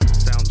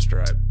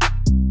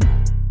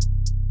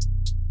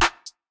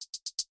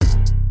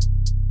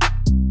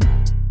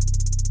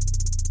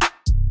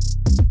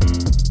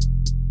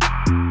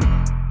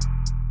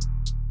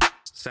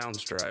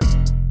Sounds drive.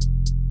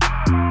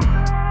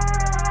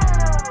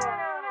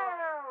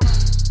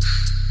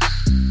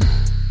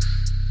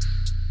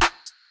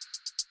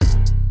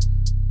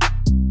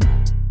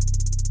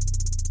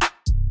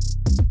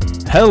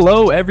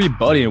 Hello,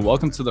 everybody, and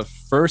welcome to the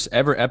first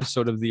ever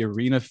episode of the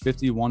Arena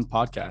 51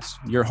 podcast,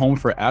 your home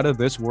for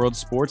out-of-this-world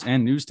sports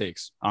and news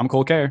takes. I'm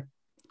Cole Kerr.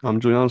 I'm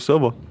Julian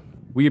Silva.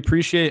 We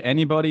appreciate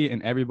anybody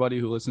and everybody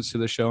who listens to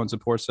the show and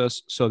supports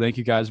us, so thank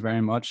you guys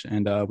very much,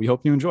 and we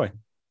hope you enjoy.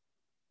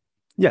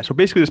 Yeah, so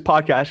basically this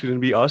podcast is going to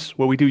be us,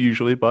 what we do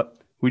usually, but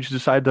we just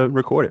decided to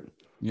record it.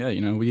 Yeah, you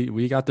know,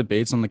 we got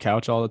debates on the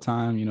couch all the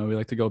time. You know, we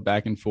like to go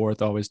back and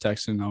forth, always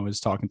texting, always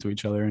talking to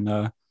each other,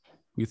 and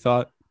we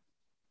thought,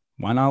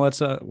 why not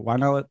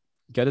let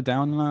get it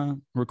down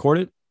and record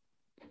it,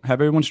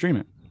 have everyone stream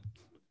it.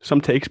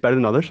 Some takes better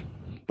than others,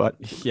 but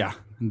yeah,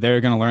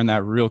 they're gonna learn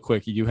that real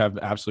quick. You have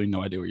absolutely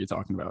no idea what you're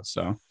talking about.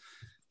 So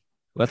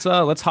let's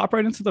hop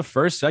right into the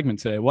first segment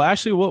today. Well,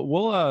 actually,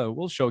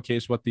 we'll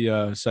showcase what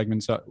the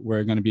segments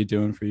we're going to be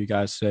doing for you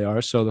guys today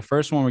are. So the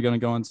first one, we're going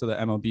to go into the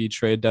MLB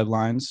trade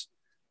deadlines.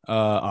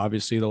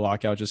 Obviously, the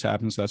lockout just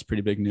happened, so that's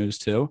pretty big news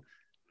too.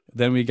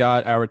 Then we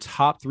got our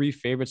top three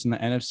favorites in the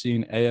NFC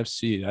and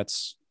AFC.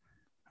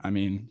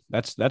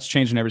 That's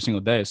changing every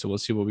single day. So we'll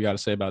see what we got to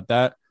say about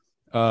that.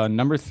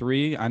 Number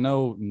three, I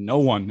know no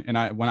one,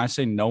 and when I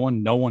say no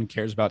one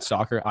cares about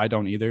soccer. I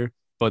don't either,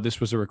 but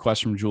this was a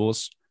request from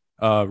Jules.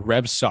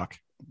 Rebs suck.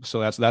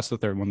 So that's the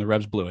third one. The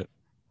Rebs blew it.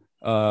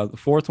 The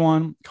fourth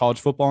one, college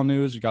football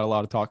news. We got a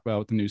lot to talk about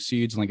with the new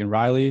seeds, Lincoln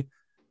Riley.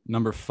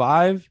 Number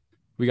five,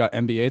 we got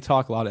NBA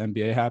talk, a lot of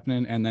NBA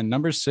happening. And then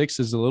number six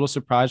is a little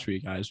surprise for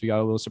you guys. We got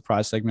a little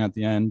surprise segment at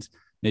the end,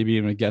 maybe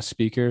even a guest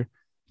speaker.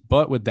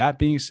 But with that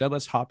being said,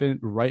 let's hop in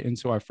right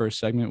into our first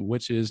segment,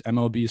 which is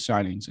MLB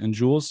signings. And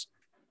Jules,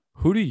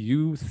 who do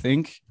you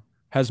think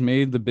has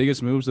made the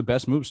biggest moves, the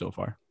best moves so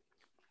far?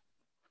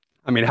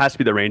 I mean, it has to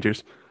be the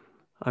Rangers.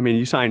 I mean,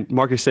 you signed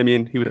Marcus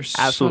Semien. He was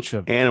an absolute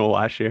animal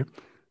last year.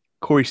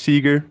 Corey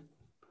Seager.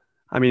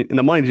 I mean, and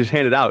the money just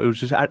handed out. It was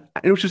just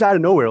out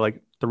of nowhere.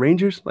 Like the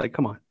Rangers, like,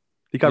 come on.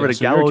 You got rid of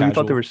Gallo. You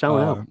thought they were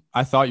selling out.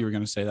 I thought you were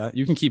going to say that.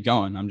 You can keep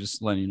going. I'm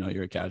just letting you know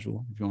you're a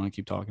casual if you want to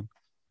keep talking.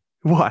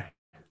 Why?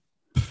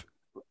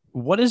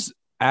 What is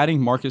adding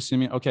Marcus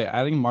Semien? Okay,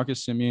 adding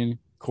Marcus Semien,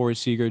 Corey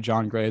Seager,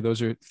 John Gray.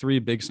 Those are three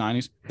big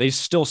signings. They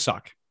still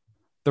suck.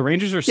 The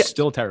Rangers are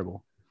still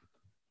terrible.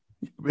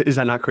 Is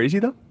that not crazy,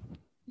 though?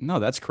 No,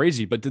 that's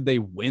crazy. But did they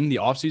win the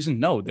offseason?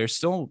 No, they're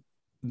still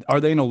 – are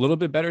they in a little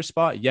bit better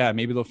spot? Yeah,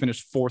 maybe they'll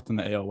finish fourth in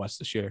the AL West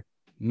this year.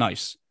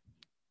 Nice.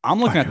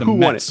 I'm looking at the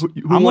Mets.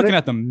 I'm looking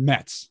at the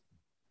Mets.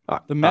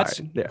 The Mets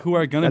who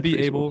are going to be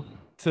able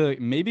to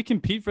maybe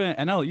compete for the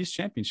NL East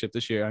Championship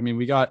this year. I mean,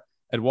 we got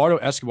Eduardo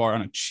Escobar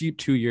on a cheap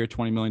 2-year,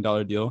 $20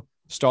 million deal.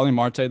 Starling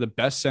Marte, the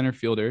best center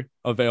fielder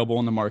available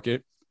in the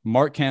market.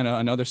 Mark Canha,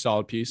 another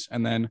solid piece.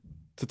 And then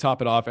to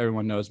top it off,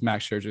 everyone knows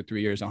Max Scherzer,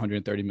 3 years,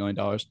 $130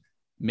 million.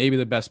 Maybe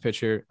the best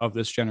pitcher of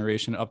this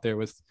generation, up there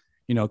with,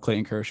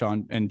 Clayton Kershaw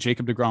and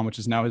Jacob deGrom, which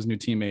is now his new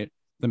teammate.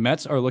 The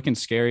Mets are looking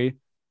scary.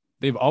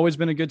 They've always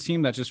been a good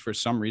team that just for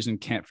some reason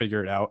can't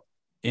figure it out.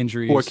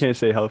 Injuries. Or can't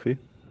stay healthy.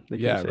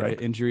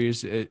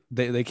 Injuries.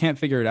 They can't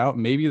figure it out.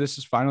 Maybe this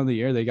is final of the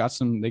year. They got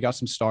some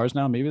stars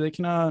now. Maybe they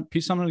can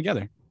piece something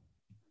together.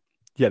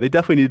 Yeah, they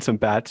definitely need some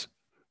bats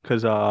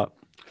because how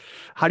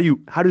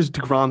does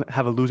deGrom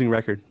have a losing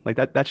record? Like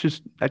that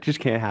just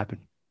can't happen.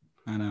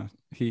 I know.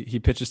 He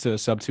pitches to a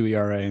sub-2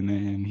 ERA and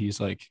then he's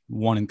like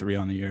 1-3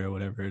 on the year or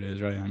whatever it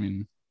is, right? I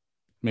mean,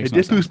 makes no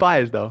sense. This dude's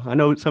biased though. I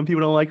know some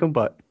people don't like him,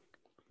 but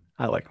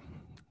I like him.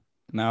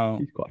 Now,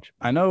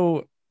 I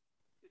know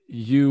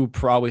you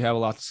probably have a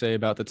lot to say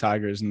about the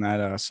Tigers and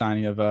that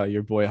signing of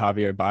your boy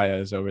Javier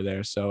Baez over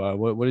there. So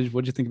what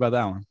did you think about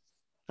that one?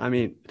 I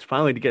mean, it's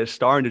finally to get a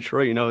star in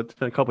Detroit. It's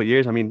been a couple of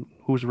years. I mean,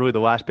 who's really the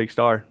last big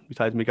star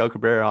besides Miguel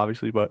Cabrera,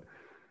 obviously?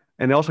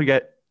 And they also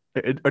get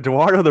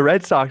Eduardo, the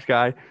Red Sox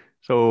guy.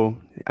 So,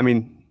 I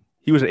mean,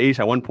 he was an ace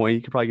at one point.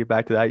 You could probably get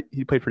back to that.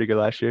 He played pretty good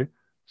last year.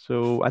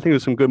 So, I think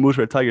there's some good moves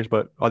for the Tigers,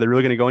 but are they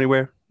really going to go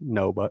anywhere?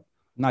 No, but.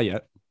 Not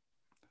yet.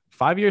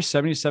 5 years,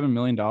 $77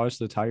 million to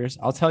the Tigers.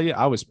 I'll tell you,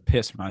 I was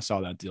pissed when I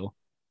saw that deal.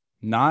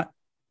 Not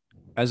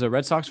as a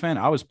Red Sox fan,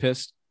 I was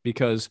pissed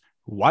because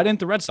why didn't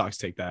the Red Sox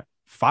take that?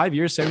 5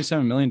 years,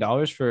 $77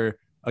 million for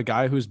a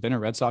guy who's been a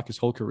Red Sox his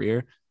whole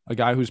career, a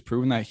guy who's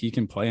proven that he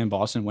can play in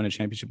Boston, win a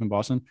championship in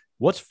Boston.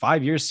 What's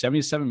 5 years,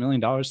 $77 million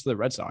to the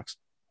Red Sox?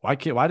 Why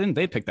didn't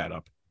they pick that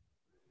up?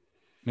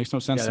 Makes no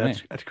sense to me.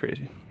 That's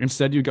crazy.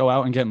 Instead, you go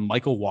out and get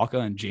Michael Wacha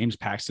and James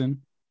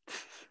Paxton.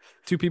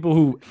 Two people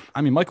who,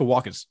 I mean, Michael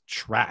Walker's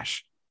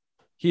trash.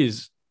 He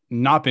has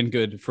not been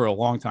good for a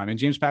long time. And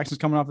James Paxton's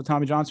coming off the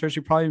Tommy John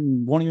surgery. Probably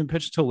won't even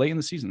pitch until late in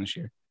the season this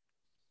year.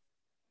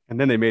 And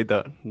then they made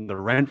the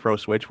Renfroe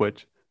switch,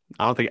 which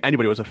I don't think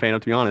anybody was a fan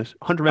of, to be honest.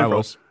 Hunter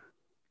Renfroe.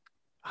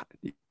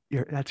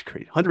 That's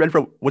crazy. Hunter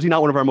Renfroe, was he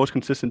not one of our most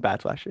consistent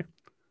bats last year?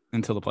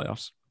 Until the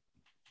playoffs.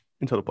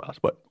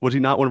 But was he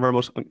not one of our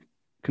most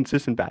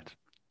consistent bats?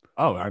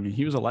 Oh, I mean,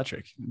 he was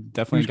electric.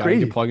 Definitely a guy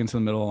you could plug into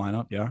the middle of the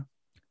lineup, yeah.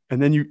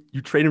 And then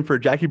you trade him for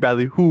Jackie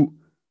Bradley, who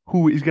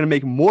who is going to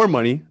make more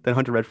money than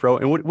Hunter Renfroe.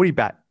 And what did he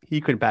bat?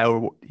 He couldn't bat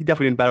over. He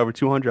definitely didn't bat over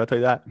 200. I'll tell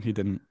you that. He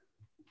didn't.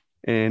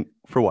 And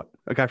for what?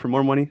 A guy for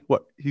more money?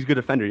 What? He's a good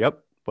defender. Yep.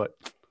 But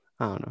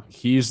I don't know.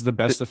 He's the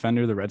best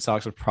defender the Red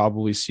Sox have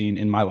probably seen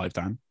in my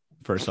lifetime.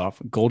 First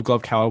off, Gold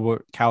Glove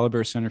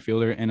caliber center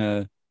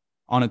fielder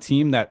on a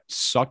team that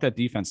sucked at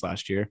defense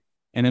last year,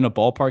 and in a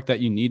ballpark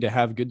that you need to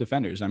have good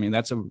defenders. I mean,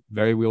 that's a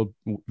very weird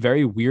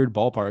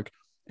ballpark,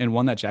 and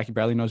one that Jackie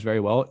Bradley knows very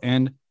well.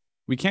 And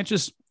we can't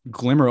just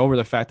glimmer over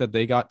the fact that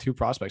they got 2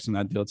 prospects in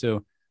that deal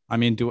too. I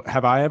mean,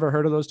 have I ever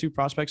heard of those 2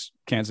 prospects?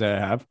 Can't say I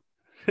have,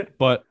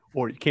 but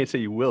or you can't say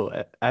you will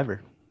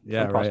ever.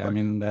 Yeah, right. I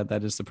mean,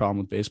 that is the problem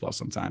with baseball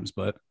sometimes,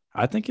 but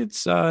I think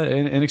it's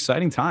an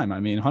exciting time. I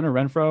mean, Hunter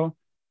Renfroe,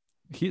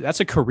 that's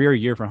a career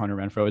year for Hunter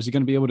Renfroe. Is he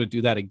going to be able to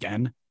do that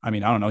again? I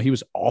mean, I don't know. He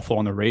was awful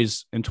on the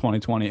Rays in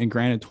 2020, and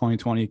granted,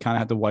 2020 kind of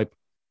had to wipe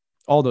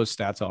all those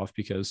stats off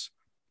because,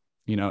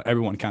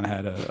 everyone kind of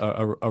had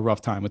a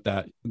rough time with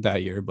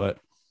that year. But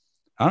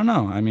I don't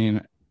know. I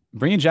mean,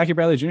 bringing Jackie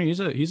Bradley Jr.,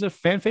 he's a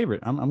fan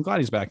favorite. I'm glad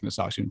he's back in the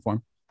Sox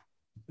uniform.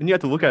 And you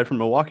have to look at it from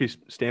Milwaukee's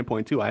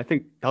standpoint too. I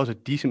think that was a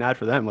decent ad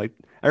for them. Like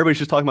everybody's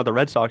just talking about the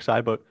Red Sox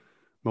side, but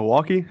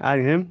Milwaukee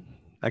adding him,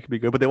 that could be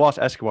good. But they lost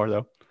Escobar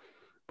though.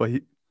 But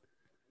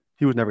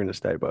he was never going to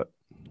stay. But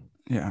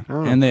yeah,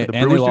 and they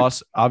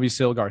lost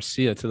Avisail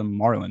Garcia to the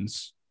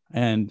Marlins.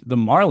 And the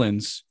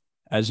Marlins,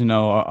 as you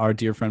know, our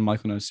dear friend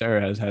Michael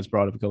Nocera has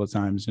brought up a couple of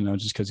times.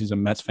 Just because he's a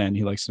Mets fan,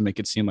 he likes to make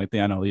it seem like the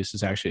NL East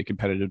is actually a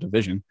competitive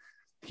division.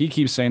 He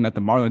keeps saying that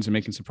the Marlins are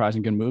making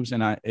surprising good moves,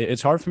 and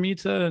it's hard for me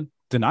to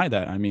deny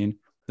that. I mean,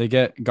 they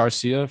get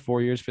Garcia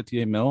 4 years,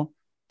 $58 million.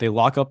 They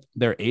lock up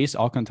their ace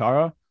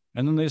Alcantara,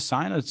 and then they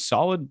sign a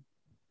solid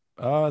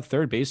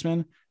third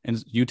baseman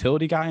and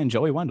utility guy in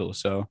Joey Wendell.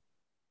 So,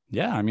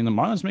 yeah, I mean, the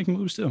Marlins making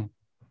moves too.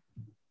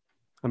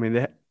 I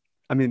mean,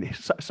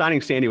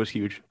 signing Sandy was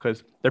huge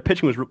because their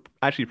pitching was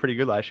actually pretty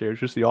good last year. It was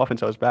just the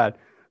offense that was bad.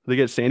 They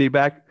get Sandy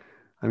back.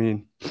 I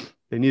mean,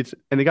 and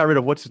they got rid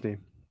of what's his name,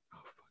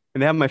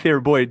 and they have my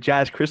favorite boy,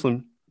 Jazz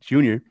Chisholm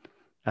Jr.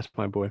 That's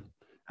my boy.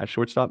 At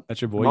shortstop.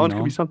 That's your boy. Mullins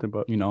could be something,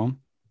 but you know him.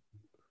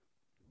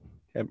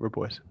 Yeah, we're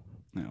boys.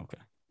 Yeah,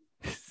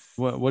 okay.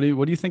 What do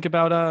you think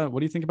about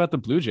the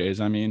Blue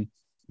Jays? I mean,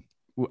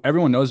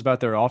 everyone knows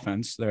about their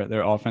offense.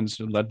 Their offense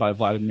led by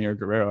Vladimir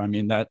Guerrero. I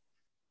mean, that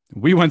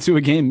we went to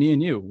a game, me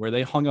and you, where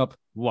they hung up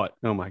what?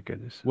 Oh my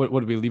goodness. What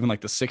did we leave in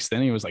like the 6th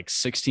inning? It was like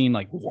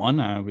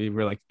 16-1. We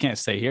were like, can't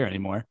stay here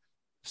anymore.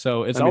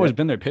 So it's always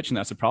been their pitching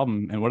that's the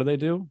problem. And what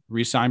do?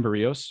 Re-sign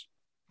Barrios.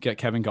 Get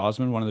Kevin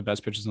Gausman, one of the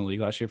best pitchers in the league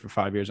last year for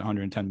 5 years,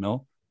 $110 million.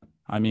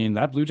 I mean,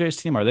 that Blue Jays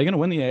team, are they going to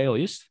win the AL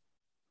East?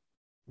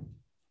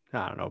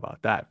 I don't know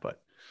about that,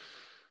 but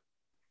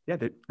yeah,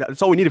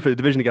 that's all we needed for the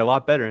division to get a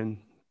lot better, and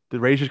the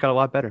Rays just got a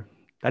lot better.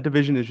 That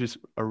division is just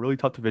a really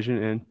tough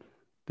division, and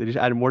they just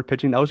added more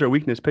pitching. That was their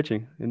weakness,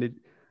 pitching. And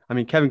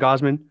Kevin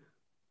Gausman,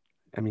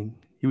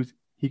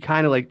 he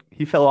kind of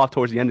he fell off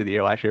towards the end of the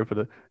year last year for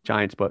the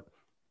Giants, but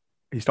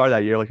he started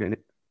that year like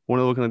one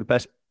of the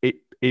best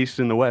aces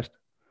in the West.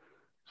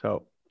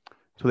 So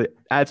they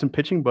add some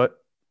pitching, but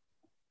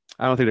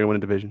I don't think they're going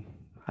to win a division.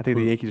 I think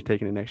the Yankees are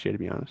taking it next year, to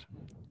be honest.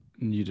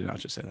 You did not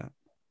just say that.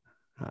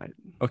 All right.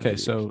 Okay,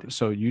 so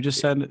you just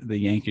said the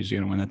Yankees are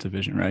going to win that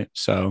division, right?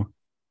 So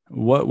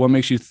what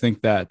makes you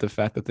think that? The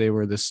fact that they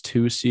were this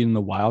 2 seed in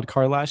the wild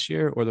card last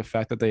year, or the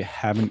fact that they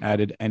haven't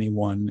added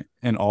anyone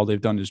and all they've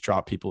done is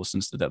drop people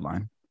since the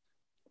deadline?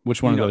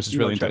 Which one of those is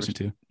really enticing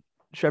to you?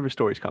 Trevor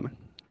Story's coming.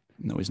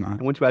 No, he's not.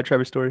 And once you add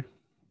Trevor Story,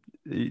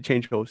 you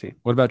change the whole scene.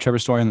 What about Trevor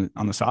Story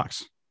on the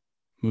Sox?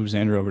 Move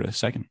Xander over to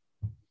second.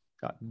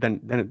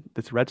 Then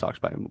it's the Red Sox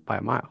by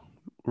a mile.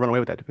 Run away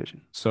with that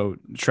division. So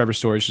Trevor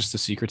Story is just the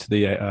secret to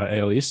the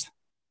AL East?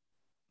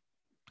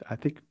 I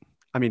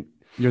mean,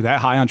 you're that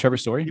high on Trevor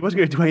Story? He wasn't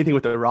going to do anything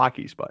with the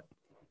Rockies, but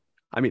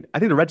I think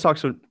the Red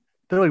Sox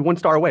they're like 1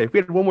 star away. If we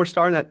had one more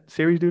star in that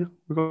series, dude,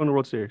 we're going to the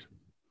World Series.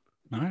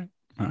 All right.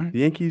 The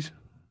Yankees,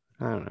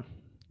 I don't know.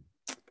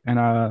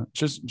 And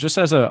just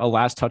as a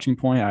last touching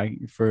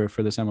point, for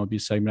this MLB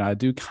segment, I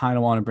do kind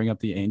of want to bring up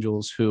the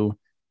Angels, who,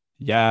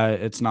 yeah,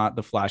 it's not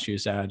the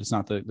flashiest ad, it's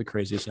not the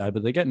craziest ad,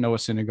 but they get Noah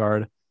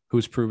Syndergaard,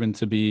 who's proven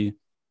to be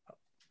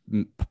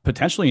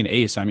potentially an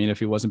ace. I mean, if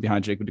he wasn't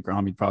behind Jacob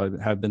deGrom, he'd probably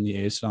have been the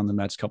ace on the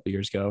Mets a couple of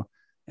years ago.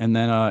 And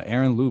then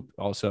Aaron Loop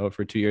also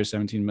for 2 years,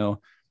 $17 million.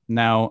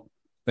 Now,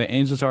 the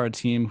Angels are a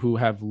team who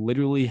have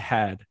literally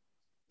had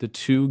the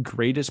 2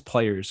 greatest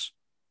players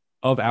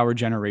of our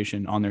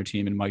generation on their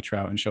team in Mike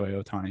Trout and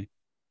Shohei Ohtani.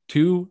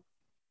 2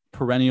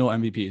 perennial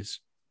MVPs.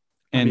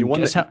 And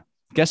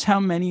guess how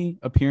many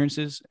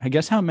appearances,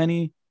 guess how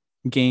many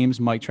games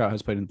Mike Trout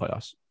has played in the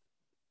playoffs?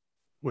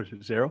 What is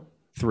it, 0?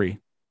 3.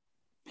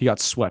 He got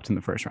swept in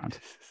the first round.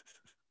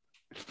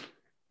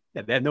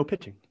 Yeah, they had no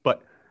pitching.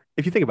 But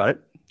if you think about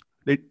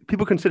it,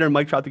 people consider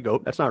Mike Trout the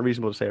GOAT. That's not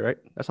reasonable to say, right?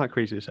 That's not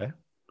crazy to say.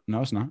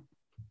 No, it's not.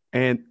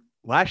 And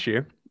last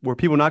year, were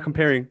people not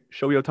comparing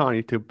Shohei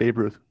Ohtani to Babe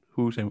Ruth,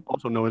 who's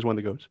also known as one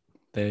of the GOATs?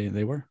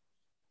 They were.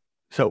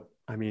 So,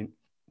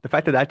 the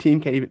fact that team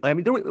can't even – they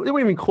weren't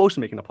even close to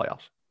making the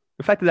playoffs.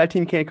 The fact that that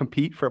team can't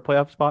compete for a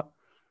playoff spot,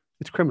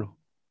 it's criminal.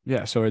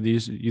 Yeah. So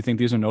you think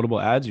these are notable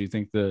ads? Or you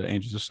think the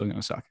Angels are still going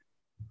to suck?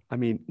 I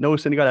mean, Noah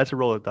Syndergaard, that's a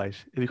roll of dice.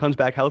 If he comes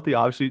back healthy,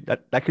 obviously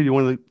that could be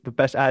one of the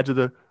best ads of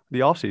the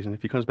offseason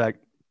if he comes back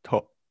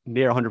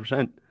near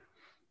 100%.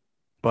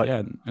 But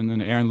yeah, and then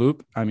Aaron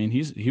Loop, I mean,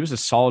 he was a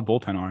solid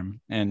bullpen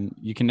arm, and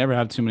you can never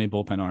have too many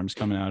bullpen arms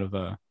coming out of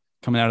the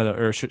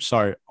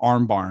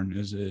arm barn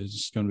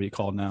is going to be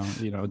called now.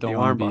 You know,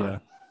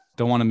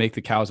 don't want to make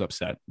the cows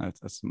upset.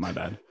 That's my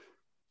bad.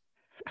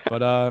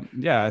 But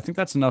yeah, I think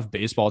that's enough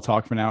baseball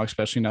talk for now,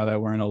 especially now that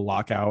we're in a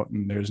lockout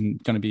and there's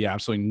going to be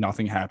absolutely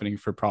nothing happening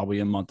for probably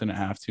a month and a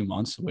half, 2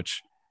 months,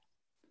 which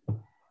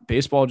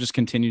baseball just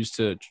continues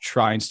to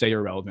try and stay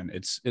irrelevant.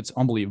 It's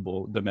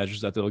unbelievable the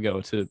measures that they'll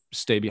go to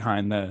stay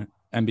behind the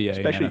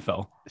NBA and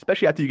NFL.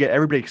 Especially after you get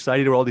everybody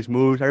excited with all these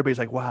moves. Everybody's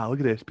like, wow, look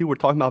at this. People were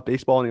talking about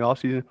baseball in the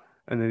offseason,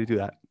 and then they do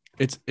that.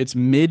 It's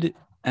mid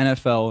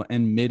NFL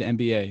and mid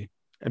NBA.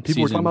 And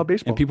people were talking about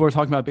baseball. And people were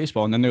talking about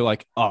baseball. And then they're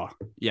like, oh,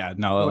 yeah,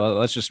 no,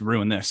 let's just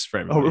ruin this for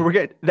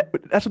everybody.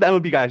 That's what the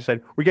MLB guys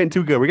said. We're getting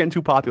too good. We're getting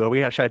too popular.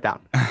 We got to shut it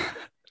down.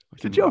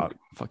 It's a joke.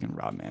 Fucking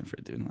Rob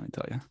Manfred, dude. Let me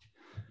tell you.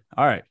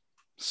 All right.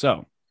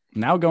 So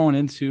now going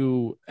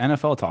into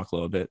NFL talk a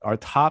little bit. Our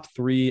top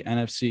 3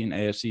 NFC and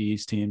AFC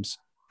East teams,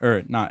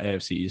 or not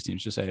AFC East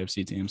teams, just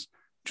AFC teams.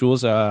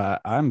 Jules,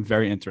 I'm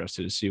very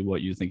interested to see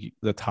what you think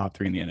the top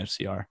 3 in the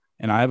NFC are.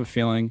 And I have a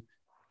feeling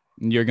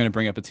you're going to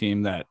bring up a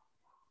team that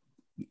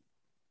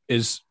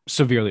is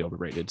severely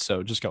overrated.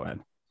 So just go ahead.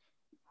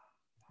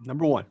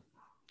 Number 1.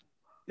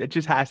 It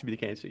just has to be the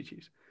Kansas City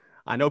Chiefs.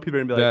 I know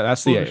people are going to be like,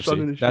 that's the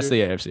AFC. That's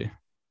the AFC.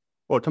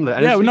 Well, some of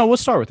the NFC? NFC? No, we'll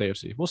start with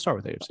AFC.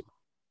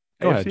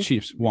 Go ahead.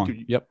 Chiefs, 1.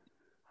 Dude, yep.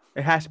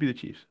 It has to be the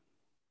Chiefs.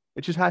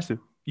 It just has to.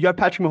 You got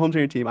Patrick Mahomes on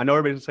your team. I know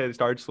everybody's going to say they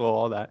started slow,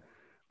 all that,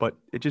 but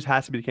it just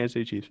has to be the Kansas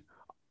City Chiefs.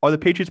 Are the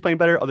Patriots playing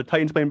better? Are the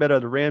Titans playing better? Are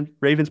the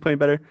Ravens playing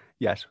better?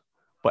 Yes.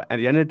 But at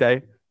the end of the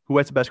day, who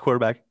has the best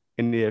quarterback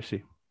in the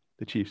AFC?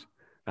 The Chiefs.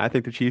 And I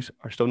think the Chiefs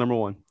are still number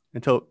 1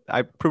 until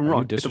I prove them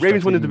wrong. If the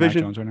Ravens win the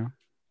division,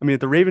 if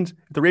the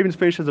Ravens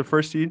finish as the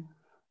first seed,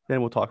 then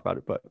we'll talk about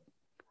it. But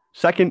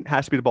second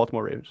has to be the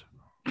Baltimore Ravens.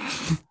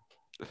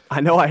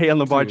 I know I hate on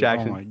Lamar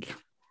Jackson.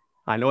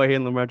 I know I hate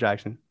on Lamar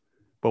Jackson.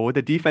 But what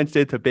the defense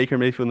did to Baker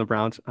Mayfield and the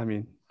Browns, I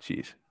mean,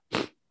 jeez.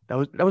 That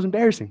was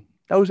embarrassing.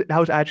 That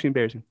was actually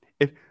embarrassing.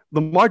 If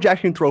Lamar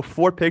Jackson can throw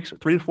 3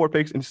 to 4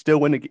 picks and still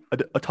win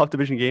a tough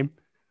division game,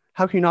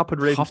 how can you not put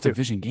Ravens? Tough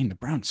division game. The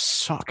Browns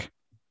suck.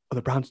 Oh,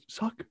 the Browns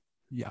suck?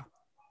 Yeah.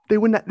 They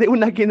win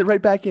that game, they're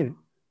right back in it.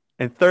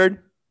 And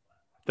third,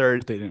 they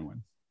didn't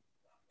win.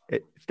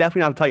 It's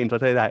definitely not the Titans, I'll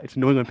tell you that. It's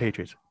New England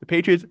Patriots. The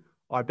Patriots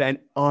are been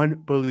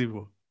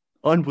unbelievable.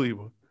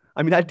 Unbelievable.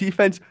 I mean, that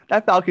defense,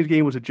 that Falcons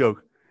game was a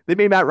joke. They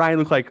made Matt Ryan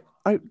look like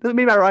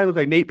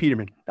Nate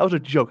Peterman. That was a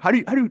joke. How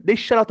do they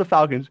shut out the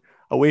Falcons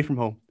away from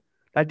home?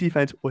 That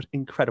defense was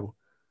incredible.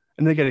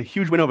 And they get a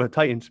huge win over the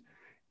Titans.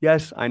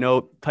 Yes, I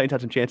know Titans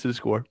had some chances to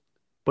score,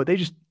 but they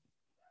just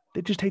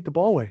take the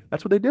ball away.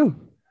 That's what they do.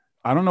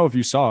 I don't know if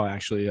you saw,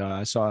 actually.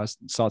 I saw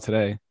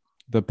today.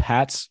 The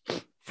Pats,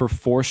 for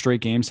 4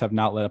 straight games, have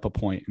not let up a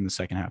point in the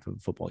second half of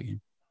the football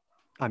game.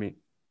 I mean,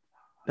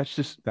 that's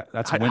just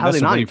that's a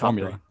winning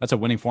formula. That's a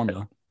winning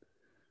formula.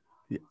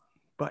 Yeah,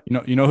 but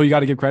you know who you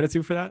got to give credit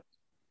to for that?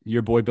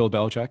 Your boy Bill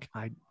Belichick.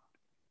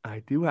 I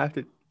do have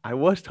to. I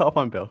was tough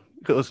on Bill.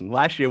 Listen,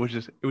 last year was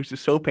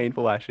just so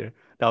painful. Last year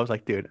that I was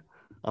like, dude,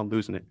 I'm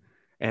losing it.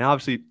 And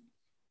obviously,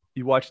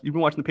 you've been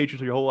watching the Patriots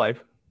for your whole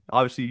life.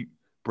 Obviously,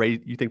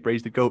 Brady, you think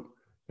Brady's the GOAT.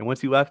 And once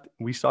he left,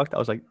 we sucked. I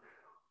was like,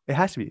 it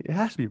has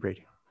to be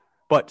Brady.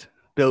 But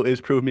Bill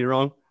is proving me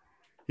wrong.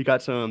 He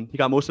got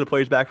most of the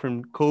players back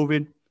from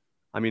COVID.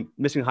 I mean,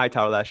 missing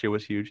Hightower last year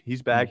was huge.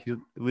 He's back. He's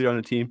the leader on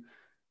the team.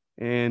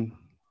 And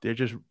they're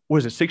just,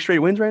 6 straight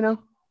wins right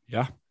now?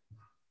 Yeah.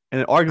 And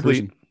then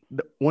arguably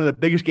one of the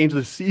biggest games of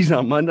the season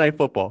on Monday Night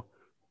Football.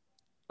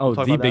 Oh,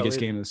 the biggest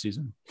game of the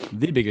season.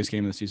 The biggest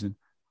game of the season.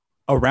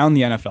 Around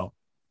the NFL.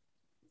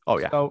 Oh,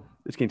 yeah. So,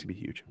 this game's going to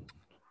be huge.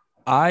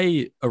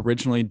 I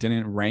originally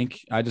didn't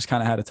rank. I just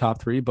kind of had a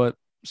top 3. But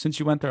since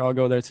you went there, I'll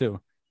go there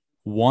too.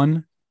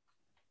 1,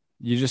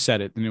 you just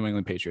said it, the New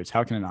England Patriots.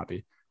 How can it not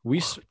be?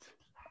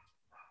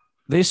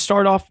 They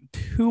start off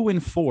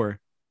 2-4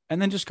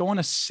 and then just go on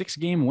a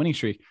 6-game winning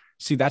streak.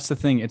 See, that's the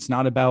thing. It's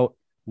not about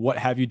what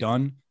have you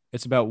done.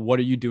 It's about what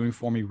are you doing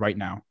for me right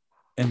now.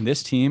 And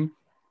this team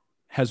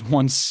has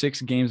won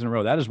 6 games in a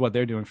row. That is what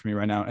they're doing for me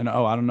right now. And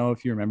I don't know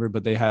if you remember,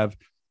 but they have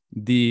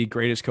the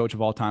greatest coach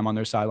of all time on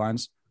their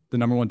sidelines, the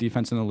number 1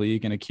 defense in the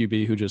league, and a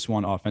QB who just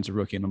won Offensive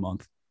Rookie in the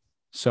Month.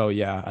 So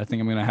yeah, I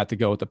think I'm gonna have to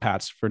go with the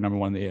Pats for number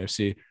 1 in the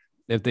AFC.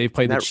 If they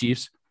play the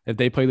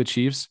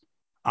Chiefs,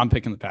 I'm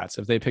picking the Pats.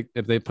 If they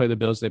play the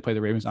Bills, they play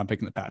the Ravens, I'm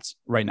picking the Pats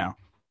right now.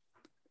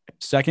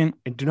 Second,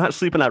 and do not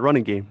sleep on that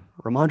running game.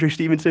 Ramondre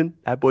Stevenson,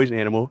 that boy's an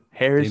animal.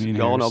 Harris,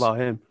 you all know about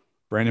him.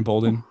 Brandon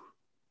Bolden.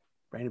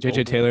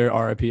 JJ Taylor,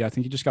 RIP. I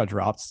think he just got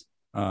dropped.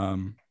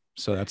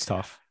 So that's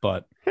tough,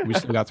 but we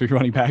still got 3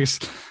 running backs.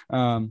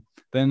 Then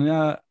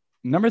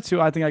number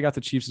 2, I think I got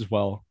the Chiefs as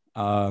well.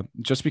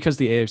 Just because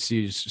the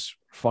AFC is just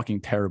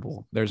fucking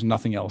terrible. There's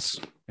nothing else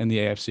in the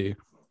AFC.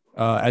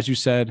 As you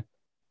said,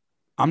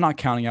 I'm not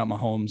counting out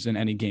Mahomes in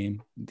any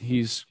game.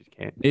 He's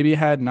maybe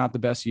had not the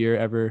best year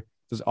ever.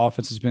 His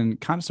offense has been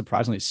kind of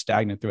surprisingly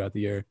stagnant throughout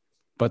the year,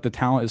 but the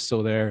talent is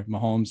still there.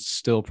 Mahomes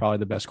still probably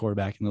the best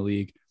quarterback in the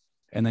league.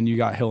 And then you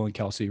got Hill and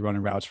Kelsey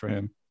running routes for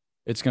him.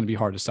 It's going to be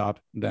hard to stop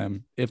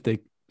them if they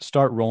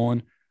start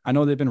rolling. I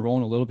know they've been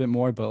rolling a little bit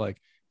more, but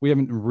like we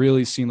haven't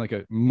really seen like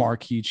a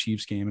marquee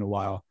Chiefs game in a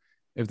while.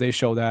 If they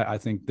show that, I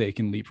think they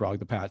can leapfrog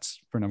the Pats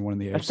for number one in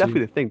the AFC. That's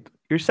definitely the thing.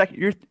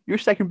 Your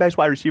second best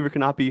wide receiver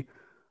cannot be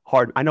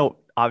hard. I know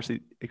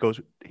obviously it goes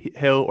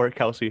Hill or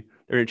Kelsey.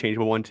 They're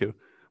interchangeable 1-2.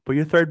 But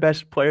your third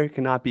best player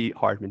cannot be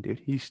Hardman, dude.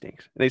 He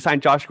stinks. And they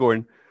signed Josh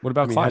Gordon. What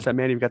about Clyde? Has that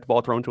man even got the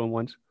ball thrown to him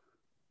once?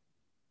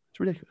 It's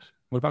ridiculous.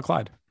 What about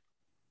Clyde?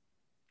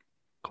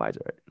 Clyde's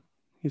all right.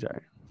 He's all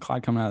right.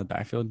 Clyde coming out of the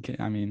backfield.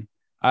 I mean,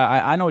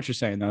 I know what you're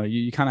saying, though.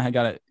 You kind of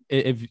got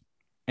to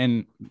 –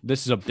 and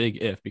this is a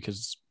big if because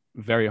it's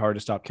very hard to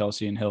stop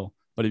Kelsey and Hill.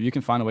 But if you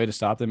can find a way to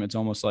stop them, it's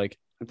almost like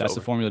that's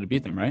the formula to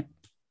beat them, right?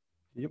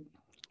 Yep.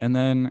 And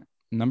then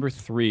number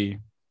 3,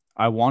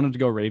 I wanted to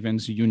go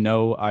Ravens. You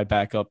know I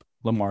back up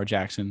Lamar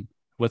Jackson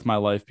with my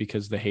life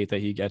because the hate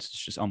that he gets is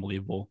just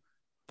unbelievable.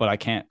 But I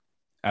can't.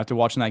 After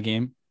watching that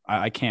game,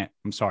 I can't.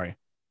 I'm sorry.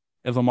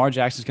 If Lamar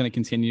Jackson's going to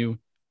continue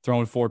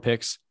throwing 4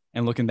 picks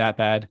and looking that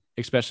bad,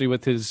 especially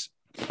with his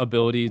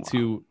ability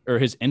to – or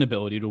his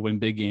inability to win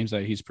big games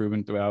that he's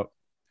proven throughout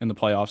in the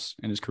playoffs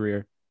in his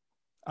career,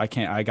 I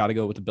can't. I got to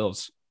go with the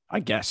Bills, I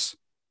guess.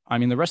 I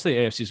mean, the rest of the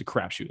AFC is a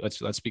crapshoot.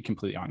 Let's be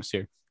completely honest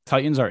here.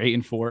 Titans are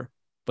 8-4,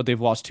 but they've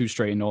lost 2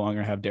 straight and no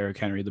longer have Derrick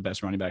Henry, the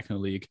best running back in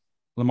the league.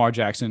 Lamar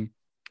Jackson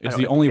is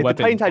the only weapon. If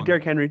the Titans had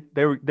Derrick Henry,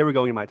 they were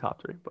going in my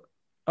top 3. But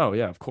oh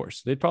yeah, of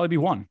course, they'd probably be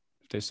 1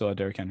 if they still had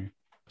Derrick Henry,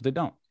 but they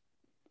don't.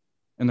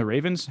 And the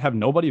Ravens have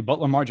nobody but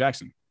Lamar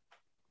Jackson.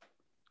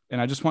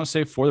 And I just want to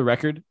say, for the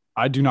record,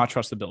 I do not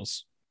trust the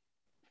Bills.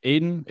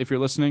 Aiden, if you're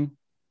listening,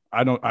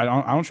 I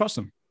don't trust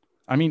them.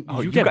 I mean,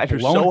 you guys are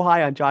so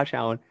high on Josh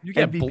Allen. You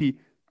get MVP.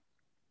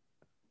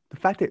 The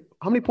fact that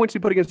how many points he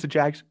put against the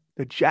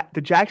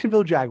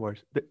Jacksonville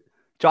Jaguars?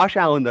 Josh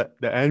Allen, the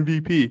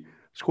MVP,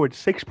 scored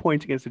 6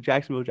 points against the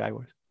Jacksonville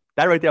Jaguars.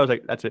 That right there, I was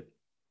like, that's it.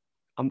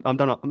 I'm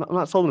done. I'm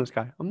not sold on this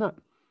guy. I'm not.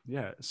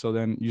 Yeah. So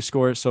then you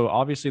score. So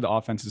obviously the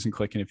offense isn't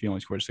clicking if you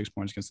only scored 6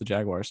 points against the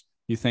Jaguars.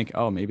 You think,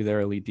 oh, maybe their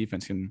elite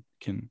defense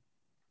can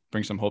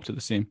bring some hope to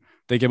the team.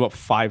 They give up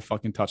 5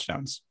 fucking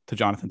touchdowns to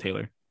Jonathan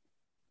Taylor,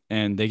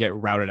 and they get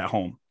routed at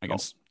home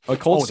against a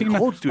Colts team.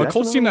 A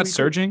Colts team that's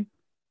surging.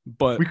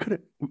 But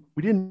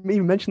we didn't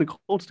even mention the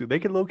Colts, dude. They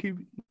could low-key,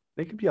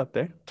 they could be up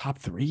there. Top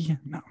 3?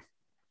 No.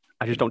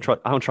 I just don't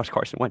trust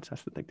Carson Wentz.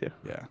 That's the thing too.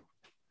 Yeah.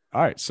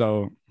 All right.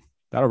 So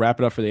that'll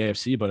wrap it up for the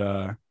AFC.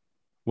 But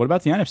what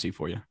about the NFC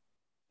for you?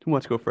 Who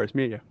wants to go first?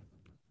 Me or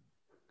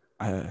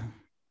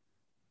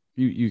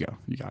you? You go.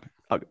 You got it.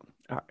 I'll go.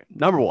 All right.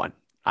 Number 1.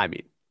 I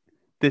mean,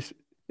 this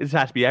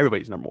has to be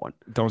everybody's number 1.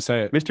 Don't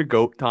say it. Mr.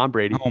 GOAT, Tom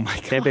Brady. Oh my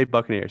God. Tampa Bay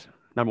Buccaneers.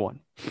 Number 1.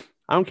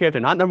 I don't care if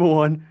they're not number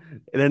 1.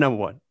 They're number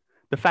 1.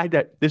 The fact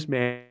that this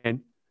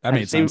man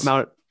has the same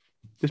amount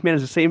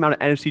of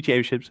NFC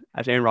championships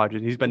as Aaron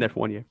Rodgers, and he's been there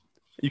for 1 year.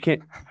 You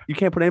can't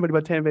put anybody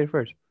but Tampa Bay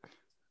first.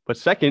 But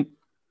second,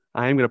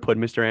 I am going to put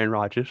Mr. Aaron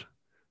Rodgers.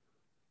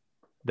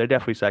 They're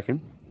definitely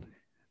second.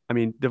 I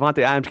mean,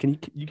 Devontae Adams,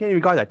 you can't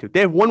even guard that dude. They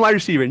have 1 wide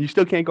receiver, and you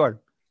still can't guard him.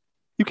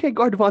 You can't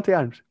guard Devontae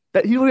Adams.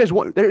 That he only has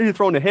 1. They're either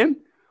throwing to him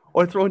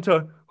or throwing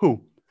to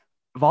who?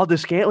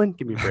 Valdez-Scantling?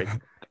 Give me a break.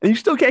 And you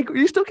still can't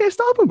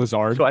stop him.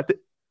 Lazard. So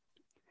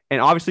and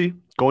obviously,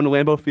 going to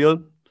Lambeau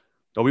Field,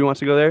 nobody wants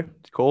to go there.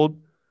 It's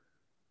cold.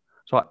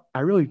 So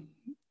the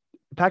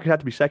Packers have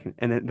to be second.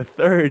 And then the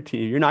third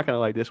team, you're not going to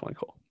like this one,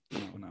 Cole.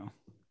 No.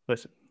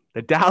 Listen,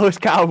 the Dallas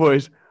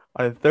Cowboys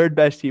are the 3rd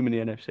best team in the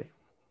NFC.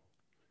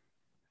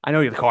 I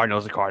know you're the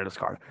Cardinals. I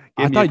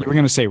thought you were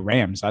going to say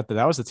Rams. I thought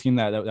that was the team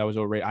that was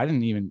overrated. I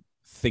didn't even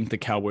think the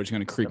Cowboys were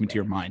going to creep into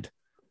your mind.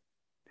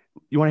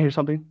 You want to hear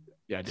something?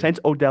 Yeah, I do.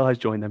 Since Odell has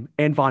joined them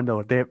and Von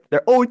Miller, they're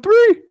 0-3.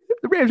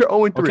 The Rams are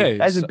 0-3. Okay,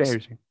 that's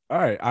embarrassing. All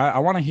right. I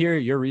want to hear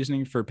your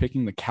reasoning for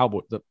picking the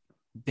Cowboys. The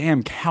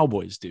damn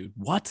Cowboys, dude.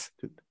 What?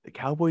 Dude, the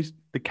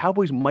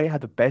Cowboys might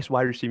have the best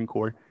wide receiving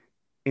core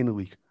in the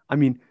league. I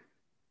mean,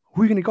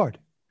 who are you going to guard?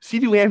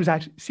 CeeDee Lamb,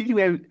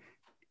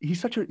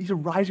 he's a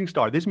rising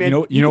star. This man,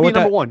 you know what,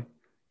 number 1.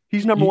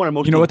 He's number 1 on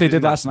most. You know what they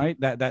did last night?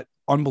 That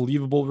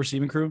unbelievable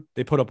receiving crew.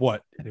 They put up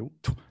what?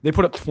 They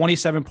put up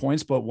 27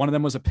 points, but one of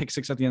them was a pick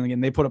 6 at the end of the game.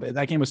 They put up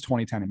that game was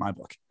 20-10 in my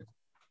book.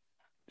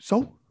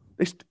 So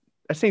that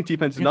Saints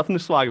defense is nothing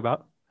to slag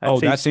about.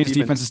 That Saints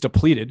defense is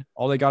depleted.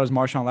 All they got is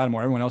Marshawn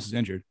Lattimore. Everyone else is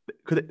injured.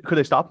 Could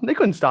they stop him? They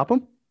couldn't stop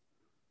him.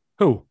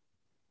 Who?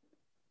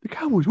 The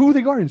Cowboys. Who were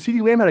they guarding?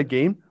 CeeDee Lamb had a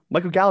game.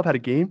 Michael Gallup had a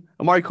game.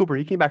 Amari Cooper,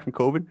 he came back from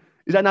COVID.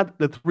 Is that not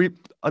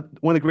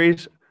one of the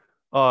greatest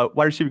wide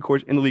receiver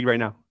cores in the league right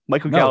now?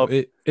 Michael Gallup.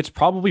 It's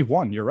probably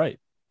 1. You're right.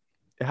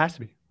 It has to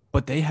be.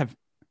 But they've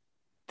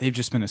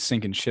just been a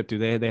sinking ship,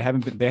 dude. They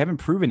haven't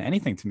proven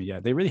anything to me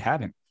yet. They really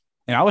haven't.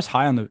 And I was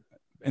high on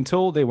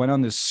until they went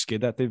on this skid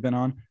that they've been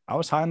on. I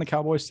was high on the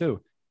Cowboys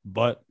too.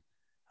 But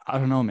I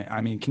don't know, man.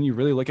 I mean, can you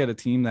really look at a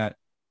team that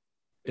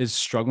is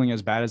struggling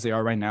as bad as they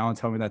are right now and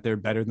tell me that they're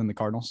better than the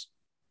Cardinals?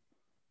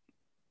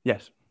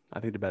 Yes, I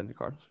think they're better than the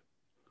Cardinals.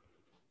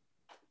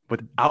 Do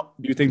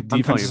you think I'm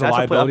telling defense you, is if a that's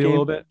a playoff liability a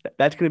little game, bit?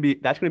 that's gonna be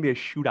a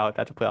shootout. If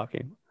that's a playoff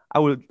game. I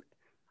would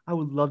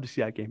love to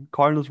see that game.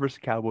 Cardinals versus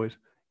Cowboys,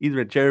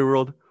 either at Jerry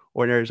World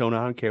or in Arizona.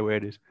 I don't care where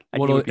it is. That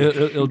game Well, would be a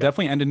it'll shootout.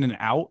 definitely end in an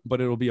out,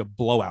 but it'll be a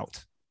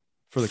blowout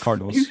for the Are you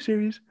Cardinals.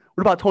 serious?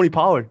 What about Tony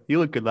Pollard? He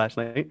looked good last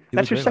night. He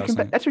looked great last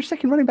night. That's your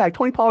second running back.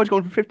 Tony Pollard's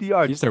going for 50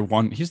 yards. He's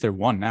their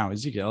one now.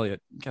 Ezekiel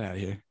Elliott, get out of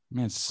here.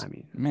 Man's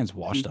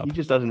washed up. He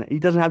just doesn't. He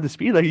doesn't have the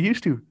speed like he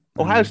used to.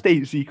 Ohio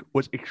State Zeke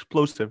was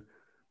explosive.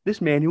 This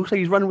man, he looks like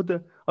he's running with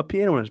a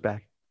piano on his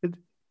back.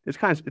 It's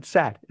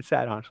sad. It's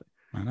sad, honestly.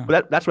 I know.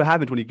 But that's what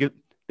happens when they give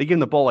him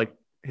the ball like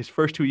his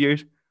first 2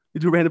 years.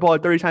 He ran the ball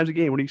like 30 times a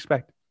game. What do you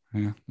expect?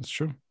 Yeah, that's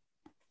true.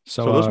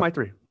 So those are my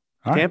three: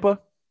 Tampa, right.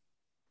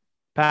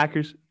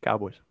 Packers,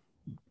 Cowboys.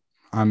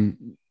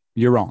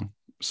 You're wrong.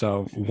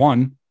 So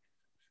one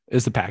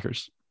is the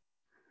Packers.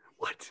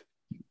 What?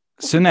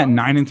 Sitting at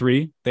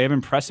 9-3, they have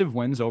impressive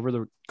wins over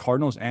the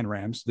Cardinals and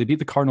Rams. They beat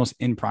the Cardinals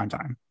in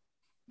primetime.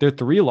 Their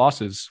 3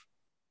 losses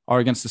are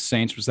against the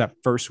Saints, which was that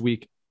first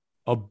week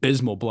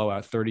abysmal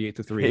blowout,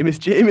 38-3.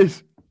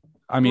 Jameis.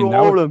 I mean,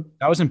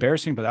 that was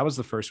embarrassing, but that was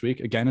the first week.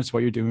 Again, it's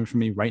what you're doing for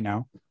me right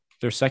now.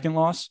 Their second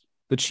loss,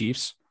 the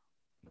Chiefs,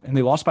 and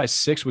they lost by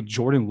 6 with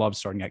Jordan Love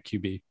starting at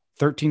QB,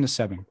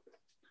 13-7.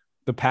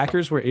 The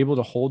Packers were able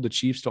to hold the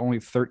Chiefs to only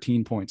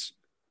 13 points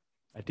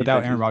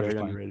without Aaron Rodgers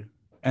playing.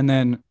 And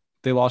then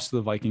they lost to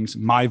the Vikings,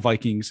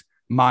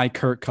 my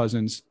Kirk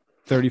Cousins,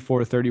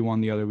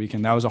 34-31 the other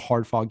weekend. That was a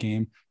hard-fought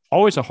game.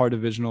 Always a hard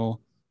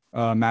divisional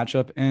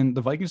matchup. And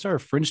the Vikings are a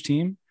fringe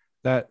team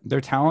that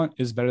their talent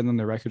is better than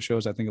their record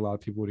shows. I think a lot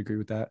of people would agree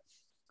with that.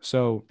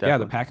 So, Definitely. Yeah,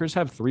 the Packers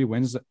have 3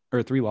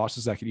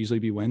 losses that could easily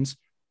be wins.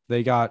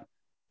 They got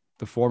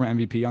the former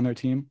MVP on their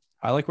team.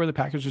 I like where the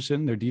Packers are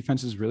sitting. Their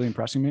defense is really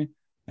impressing me.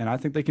 And I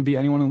think they can beat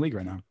anyone in the league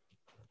right now.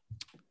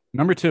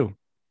 Number 2.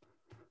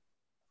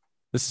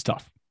 This is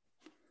tough.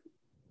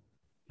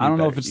 I don't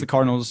know if it's the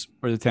Cardinals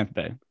or the Tampa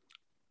Bay,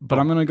 but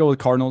I'm going to go with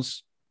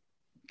Cardinals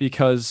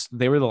because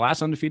they were the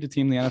last undefeated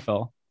team in the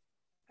NFL,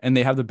 and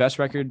they have the best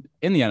record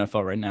in the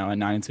NFL right now at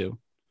 9-2.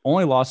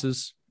 Only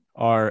losses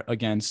are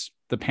against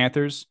the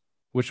Panthers,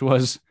 which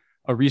was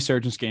a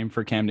resurgence game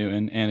for Cam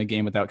Newton and a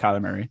game without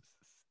Kyler Murray.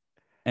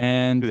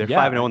 And they're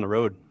 5-0 on the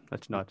road.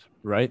 That's nuts.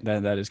 Right?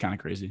 That is kind of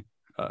crazy.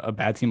 A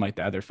bad team like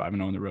that, they're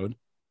 5-0 on the road.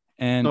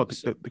 And no,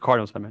 the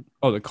Cardinals, I meant.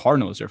 Oh, the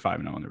Cardinals are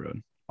 5-0 on the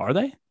road. Are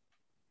they?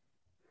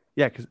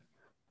 Yeah, because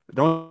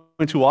the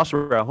only 2 losses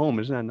were at home.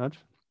 Isn't that nuts?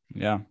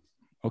 Yeah.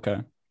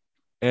 Okay.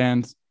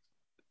 And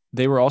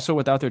they were also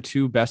without their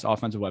 2 best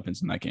offensive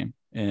weapons in that game,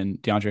 in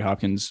DeAndre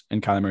Hopkins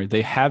and Kyler Murray.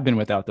 They have been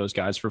without those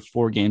guys for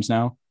 4 games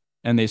now,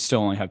 and they still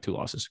only have 2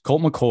 losses.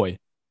 Colt McCoy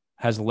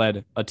has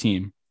led a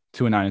team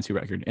to a 9-2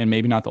 record, and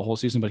maybe not the whole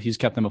season, but he's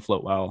kept them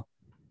afloat while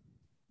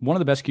one of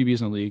the best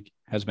QBs in the league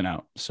has been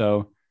out.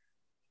 So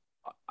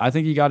I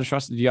think you got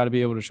to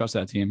be able to trust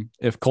that team.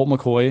 If Colt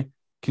McCoy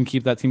can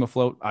keep that team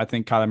afloat, I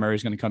think Kyler Murray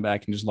is going to come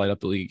back and just light up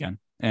the league again.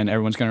 And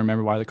everyone's going to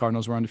remember why the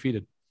Cardinals were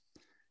undefeated.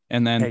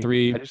 And then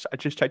 3. I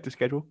just checked the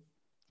schedule.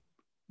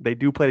 They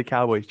do play the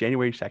Cowboys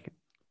January 2nd.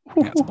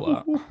 Yeah, it's a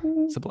blowout.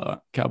 It's a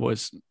blowout.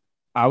 Cowboys.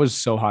 I was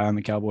so high on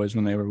the Cowboys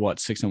when they were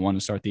 6-1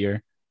 to start the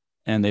year,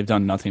 and they've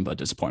done nothing but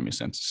disappoint me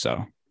since.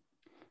 So,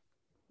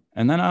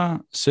 and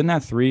then sitting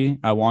at 3,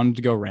 I wanted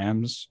to go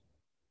Rams,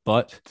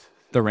 but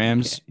the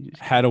Rams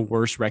had a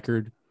worse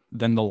record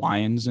than the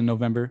Lions in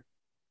November,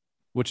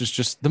 which is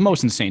just the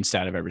most insane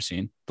stat I've ever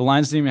seen. The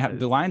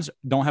Lions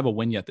don't have a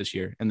win yet this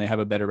year, and they have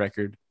a better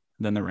record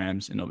than the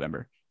Rams in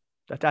November.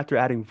 That's after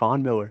adding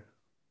Von Miller,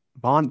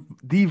 Von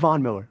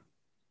Miller,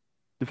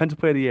 Defensive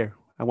Player of the Year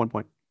at one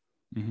point,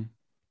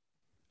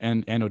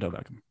 and Odell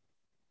Beckham.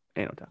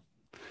 And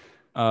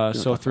Odell.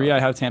 So 3, I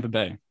have Tampa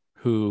Bay,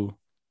 who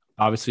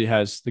obviously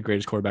has the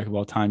greatest quarterback of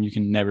all time. You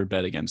can never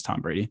bet against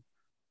Tom Brady.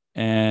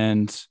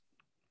 And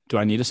do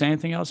I need to say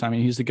anything else? I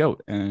mean, he's the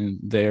GOAT, and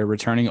they're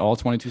returning all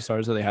 22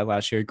 starters that they had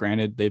last year.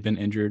 Granted, they've been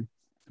injured,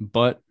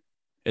 but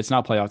it's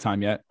not playoff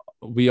time yet.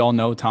 We all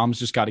know Tom's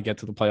just got to get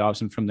to the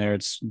playoffs, and from there,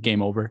 it's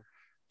game over.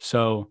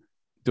 So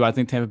do I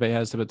think Tampa Bay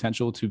has the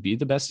potential to be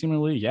the best team in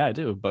the league? Yeah, I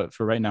do. But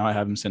for right now, I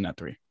have them sitting at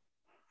 3.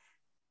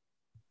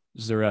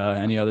 Is there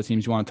any other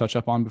teams you want to touch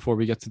up on before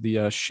we get to the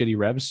shitty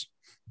Rebs?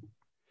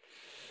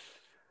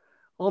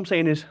 All I'm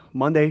saying is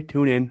Monday,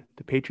 tune in.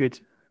 The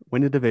Patriots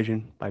win the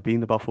division by beating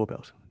the Buffalo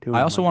Bills.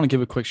 I also want to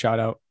give a quick shout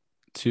out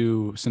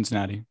to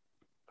Cincinnati,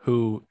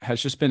 who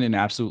has just been an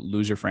absolute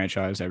loser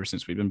franchise ever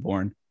since we've been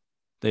born.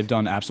 They've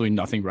done absolutely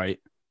nothing right,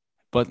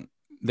 but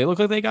they look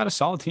like they got a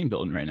solid team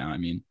building right now. I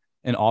mean,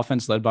 an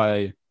offense led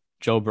by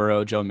Joe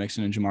Burrow, Joe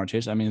Mixon, and Jamar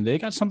Chase. I mean, they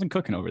got something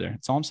cooking over there.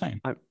 That's all I'm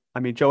saying. I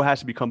mean, Joe has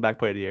to be comeback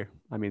player of the year.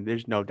 I mean,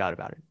 there's no doubt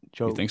about it.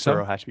 Joe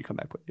Burrow has to be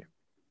comeback player of the year.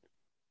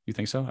 You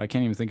think so? I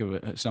can't even think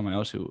of someone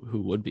else who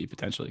would be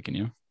potentially. Can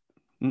you?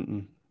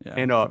 Yeah.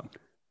 And I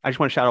just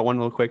want to shout out one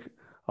real quick.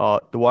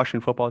 The Washington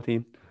football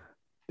team,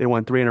 they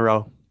won 3 in a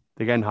row.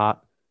 They're getting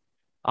hot.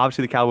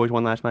 Obviously, the Cowboys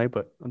won last night,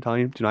 but I'm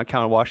telling you, do not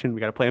count on Washington.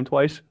 We got to play them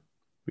twice.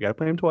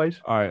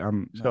 All right,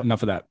 So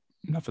enough of that.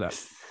 Enough of that.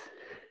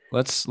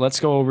 Let's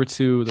go over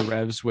to the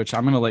Revs, which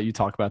I'm going to let you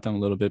talk about them a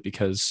little bit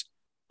because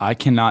I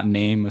cannot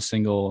name a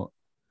single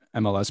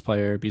MLS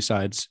player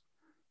besides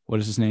what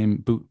is his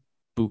name,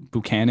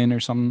 Buchanan or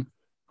something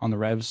on the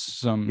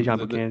Revs. John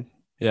Buchanan.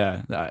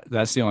 Yeah,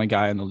 that's the only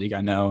guy in the league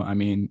I know. I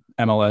mean,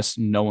 MLS,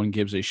 no one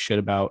gives a shit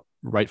about,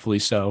 rightfully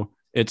so.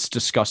 It's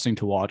disgusting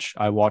to watch.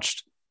 I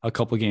watched a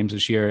couple of games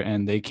this year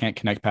and they can't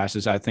connect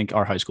passes. I think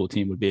our high school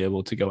team would be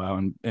able to go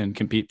out and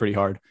compete pretty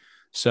hard.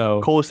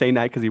 So Cole is saying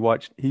that because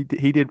he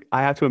did.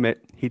 I have to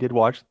admit, he did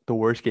watch the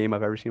worst game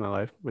I've ever seen in my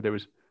life, where there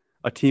was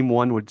a team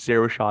won with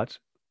 0 shots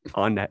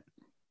on net,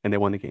 and they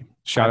won the game.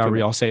 Shout out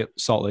Real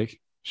Salt Lake.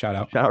 Shout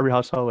out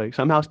Real Salt Lake.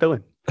 Somehow still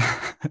in.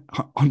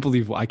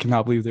 Unbelievable. I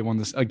cannot believe they won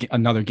this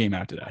another game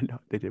after that. No,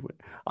 they did win.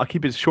 I'll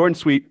keep it short and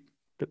sweet.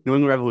 The New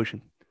England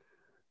Revolution.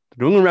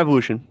 The New England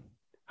Revolution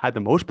had the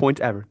most points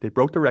ever. They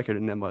broke the record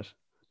in MLS.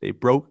 They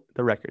broke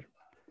the record.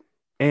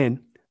 And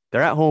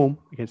they're at home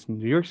against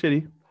New York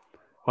City.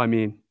 I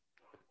mean,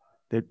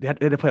 they had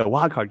to play a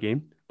wild card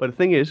game. But the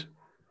thing is,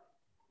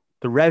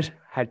 the Revs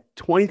had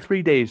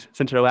 23 days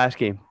since their last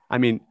game. I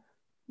mean,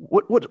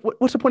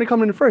 what's the point of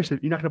coming in first?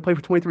 If you're not going to play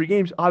for 23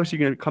 games, obviously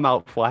you're going to come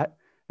out flat.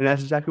 And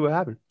that's exactly what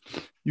happened.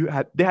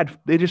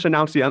 They just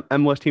announced the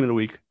MLS Team of the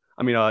Week.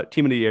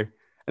 Team of the Year.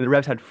 And the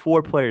Revs had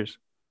 4 players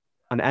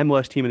on the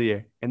MLS Team of the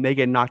Year. And they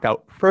get knocked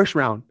out first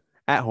round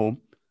at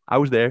home. I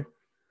was there.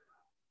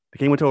 The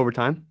game went to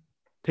overtime.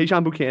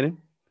 Tajon Buchanan,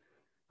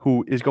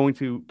 who is going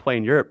to play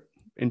in Europe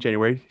in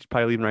January. He's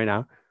probably leaving right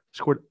now.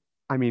 Scored.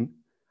 I mean,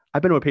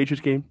 I've been to a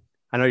Patriots game.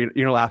 I know you're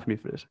going to laugh at me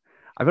for this.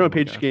 I've been to a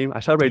Patriots game.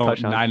 I celebrated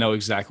touchdowns. I know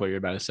exactly what you're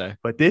about to say.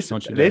 But this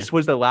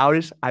was the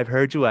loudest I've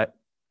heard you at.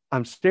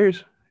 I'm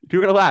serious.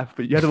 You're going to laugh,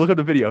 but you have to look up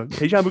the video.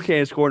 Tajon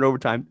Buchanan scoring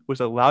overtime was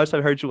the loudest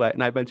I've heard you at.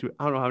 And I've been to,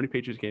 I don't know how many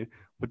Patriots games,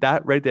 but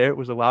that right there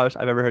was the loudest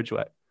I've ever heard you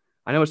at.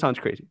 I know it sounds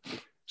crazy.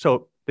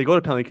 So they go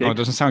to penalty kick. No, it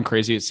doesn't sound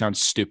crazy. It sounds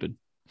stupid.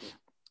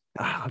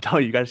 I'm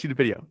telling you, you got to see the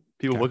video.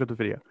 People look up the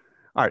video.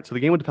 All right, so the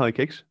game went to penalty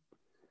kicks.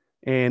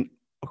 And,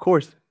 of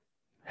course,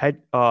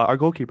 our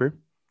goalkeeper,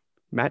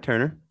 Matt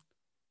Turner,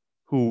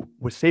 who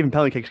was saving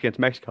penalty kicks against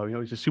Mexico.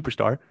 He's a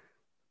superstar.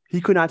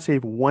 He could not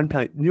save one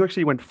penalty. New York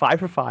City went 5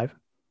 for 5.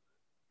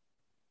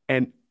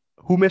 And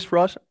who missed for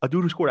us? A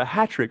dude who scored a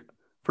hat trick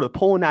for the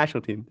Poland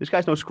national team. This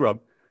guy's no scrub.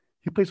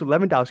 He plays with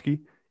Lewandowski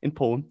in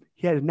Poland.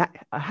 He had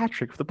a hat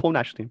trick for the Poland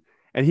national team.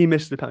 And he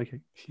missed the penalty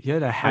kick. He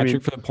had a hat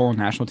trick for the Poland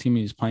national team.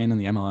 He's playing in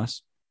the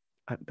MLS.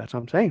 That's what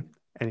I'm saying.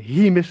 And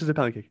he misses the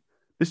penalty kick.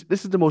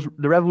 This is the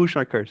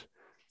revolutionary curse.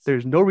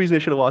 There's no reason they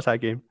should have lost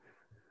that game.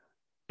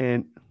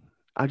 And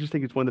I just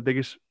think it's one of the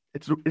biggest.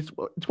 It's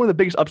one of the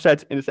biggest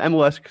upsets in this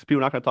MLS because people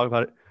are not going to talk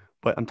about it.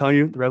 But I'm telling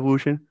you, the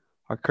Revolution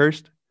are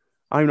cursed.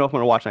 I don't even know if I'm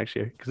going to watch next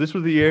year because this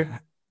was the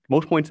year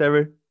most points ever.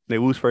 And they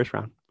lose first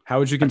round. How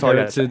would you compare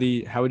it to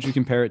the? How would you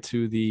compare it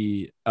to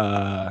the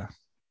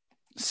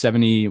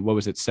 70? What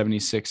was it?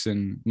 76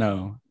 and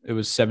no, it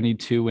was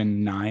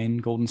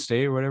 72-9 Golden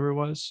State or whatever it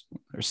was,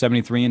 or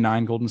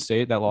 73-9 Golden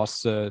State that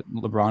lost to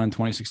LeBron in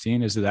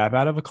 2016. Is it that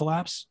bad of a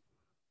collapse?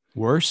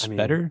 Worse,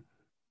 better?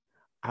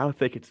 I don't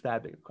think it's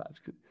that big of a collapse.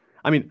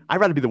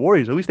 I'd rather be the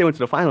Warriors. At least they went to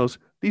the finals.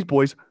 These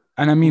boys,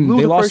 and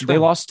they lost. They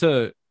lost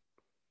to.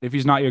 If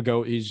he's not your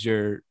GOAT, he's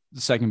your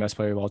second best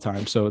player of all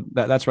time. So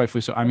that's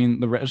rightfully so.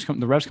 The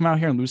Revs come out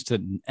here and lose to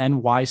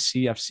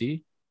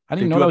NYCFC. I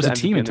didn't even know that was a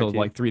team until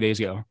like 3 days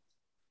ago.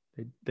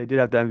 They did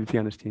have the MVP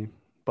on this team,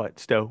 but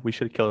still, we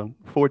should have killed them.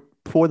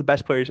 Four of the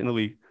best players in the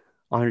league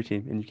on your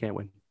team, and you can't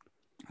win.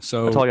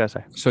 So that's all I gotta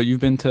say. So you've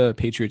been to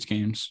Patriots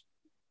games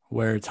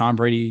where Tom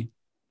Brady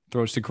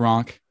throws to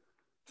Gronk,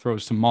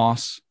 throws to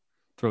Moss,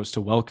 throws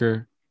to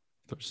Welker,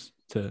 throws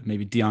to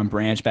maybe Deion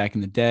Branch back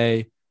in the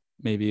day,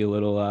 maybe a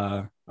little.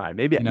 All right,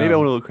 maybe I went a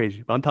little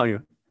crazy, but I'm telling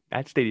you,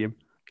 that stadium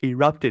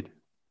erupted.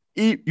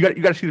 You got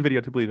to see the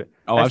video to believe it.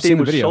 Oh, I've seen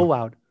the video. So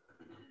loud.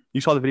 You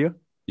saw the video?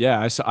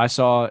 Yeah, I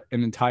saw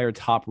an entire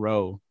top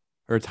row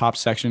or top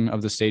section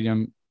of the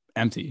stadium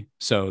empty.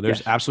 So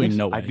there's absolutely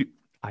no way.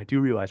 I do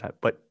realize that,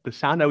 but the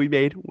sound that we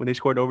made when they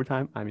scored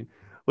overtime,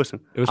 listen.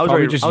 It was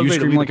probably just you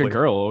screaming like a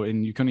girl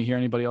and you couldn't hear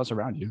anybody else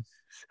around you.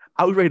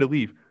 I was ready to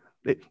leave.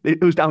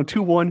 It was down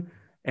 2-1,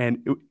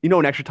 and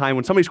in extra time,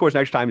 when somebody scores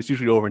in extra time, it's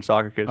usually over in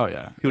soccer because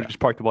people just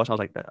park the bus. I was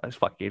like, this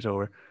fucking game's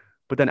over.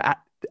 But then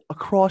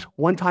across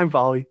one-time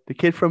volley, the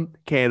kid from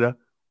Canada,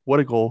 what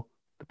a goal.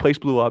 The place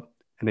blew up,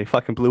 and they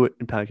fucking blew it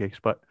in pancakes.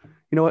 But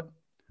you know what?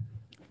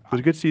 It was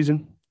a good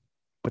season,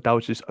 but that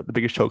was just the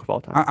biggest choke of all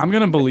time. I'm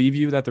going to believe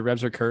you that the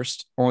Revs are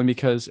cursed only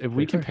because if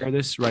we compare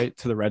this, right,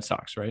 to the Red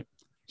Sox, right?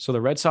 So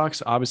the Red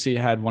Sox obviously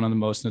had one of the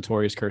most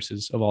notorious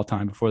curses of all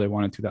time before they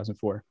won in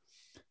 2004.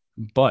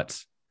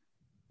 But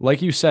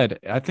like you said,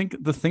 I think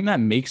the thing that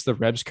makes the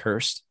Revs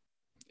cursed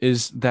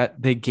is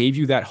that they gave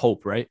you that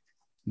hope, right?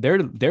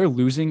 They're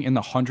losing in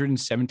the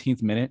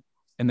 117th minute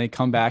and they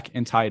come back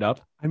and tie it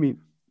up.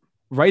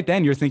 Right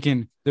then you're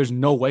thinking there's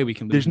no way we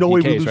can lose. There's no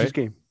way we lose this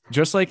game.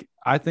 Just like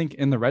I think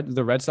in the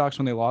Red Sox,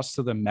 when they lost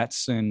to the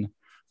Mets in,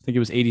 I think it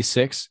was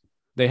 86,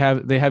 they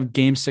have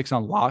game 6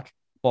 on lock.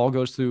 Ball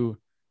goes through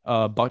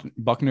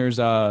Buckner's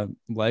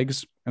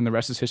legs, and the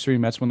rest is history.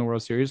 Mets win the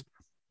World Series.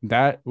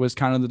 That was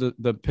kind of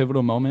the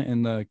pivotal moment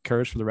in the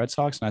curse for the Red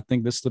Sox. And I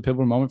think this is the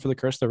pivotal moment for the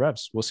curse of the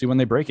Revs. We'll see when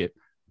they break it.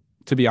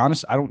 To be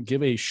honest, I don't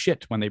give a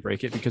shit when they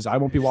break it because I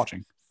won't be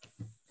watching.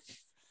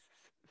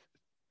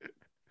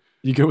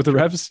 You good with the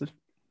Revs?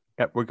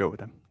 Yep, we're good with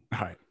them. All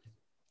right.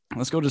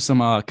 Let's go to some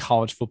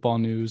college football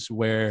news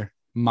where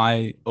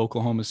my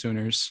Oklahoma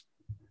Sooners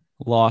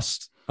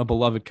lost a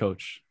beloved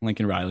coach,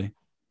 Lincoln Riley.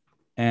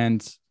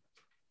 And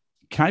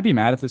can I be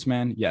mad at this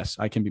man? Yes,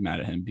 I can be mad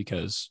at him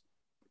because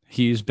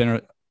he's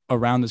been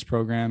around this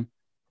program.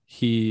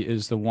 He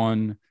is the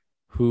one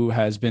who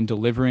has been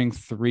delivering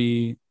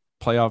 3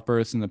 playoff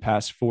berths in the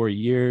past 4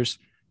 years.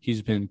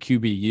 He's been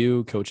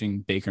QBU, coaching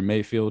Baker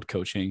Mayfield,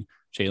 coaching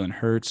Jalen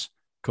Hurts,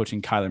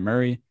 coaching Kyler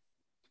Murray.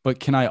 But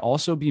can I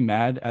also be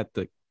mad at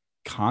the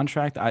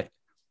contract?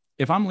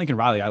 If I'm Lincoln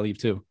Riley, I leave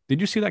too.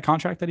 Did you see that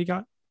contract that he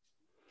got?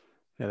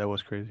 Yeah, that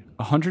was crazy.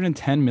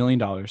 $110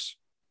 million.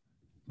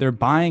 They're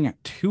buying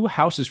 2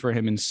 houses for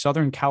him in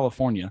Southern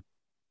California,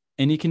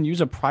 and he can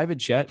use a private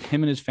jet,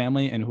 him and his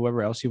family and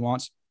whoever else he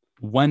wants,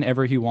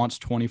 whenever he wants,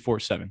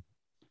 24/7.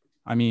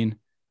 I mean,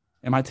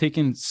 am I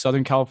taking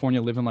Southern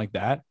California living like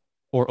that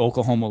or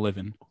Oklahoma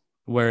living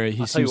where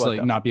he seems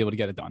like not be able to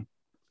get it done?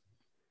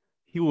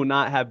 He will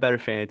not have better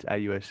fans at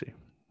USC.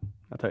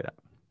 I'll tell you that.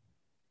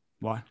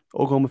 Why?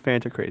 Oklahoma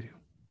fans are crazy,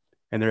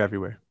 and they're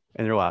everywhere,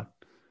 and they're loud.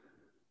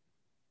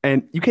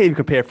 And you can't even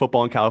compare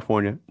football in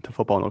California to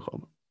football in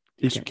Oklahoma.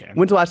 Yes, you can.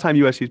 When's the last time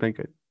USC's been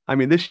good? I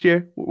mean, this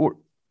year, what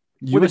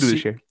did they do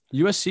this year?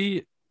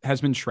 USC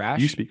has been trash.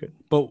 Used to be good.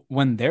 But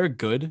when they're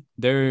good,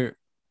 their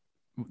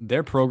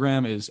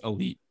program is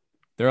elite.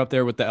 They're up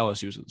there with the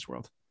LSUs of this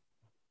world.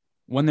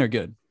 When they're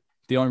good.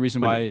 The only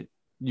reason why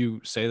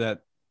you say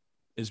that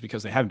is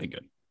because they haven't been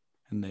good.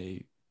 And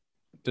they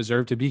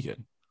deserve to be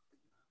good.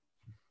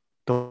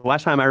 The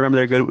last time I remember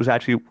they're good was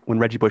actually when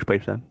Reggie Bush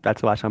played for them.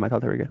 That's the last time I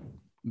thought they were good.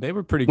 They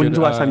were pretty good. When's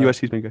the last time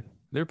USC's been good?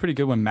 They were pretty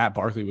good when Matt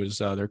Barkley was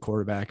their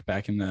quarterback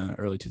back in the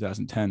early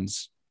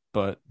 2010s.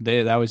 But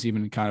that was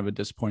even kind of a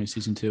disappointing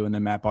season too. And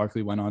then Matt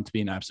Barkley went on to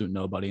be an absolute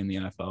nobody in the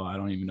NFL. I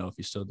don't even know if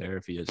he's still there.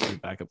 If he is a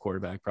backup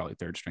quarterback, probably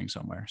 3rd string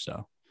somewhere.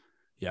 So,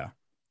 yeah.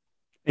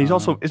 And he's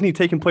also, isn't he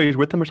taking players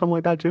with him or something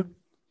like that too?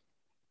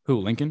 Who,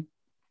 Lincoln?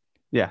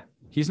 Yeah.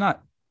 He's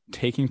not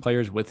taking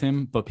players with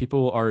him, but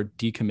people are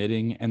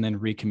decommitting and then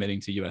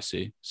recommitting to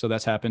USC. So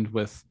that's happened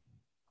with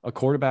a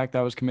quarterback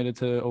that was committed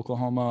to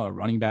Oklahoma, a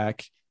running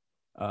back.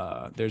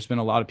 There's been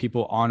a lot of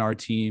people on our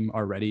team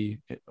already,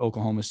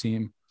 Oklahoma's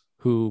team,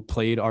 who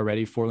played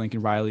already for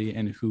Lincoln Riley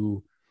and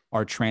who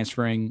are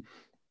transferring.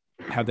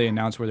 Have they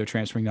announced where they're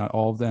transferring? Not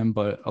all of them,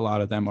 but a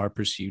lot of them are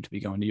perceived to be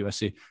going to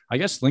USC. I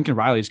guess Lincoln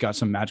Riley's got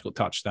some magical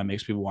touch that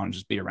makes people want to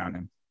just be around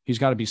him. He's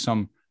got to be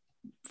some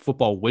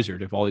football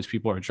wizard if all these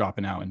people are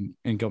dropping out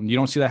and going. You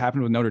don't see that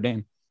happen with Notre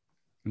Dame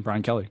and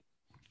Brian Kelly.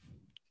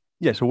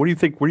 Yeah. So where do you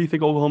think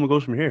Oklahoma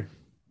goes from here?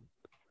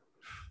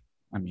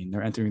 I mean,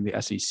 they're entering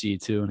the SEC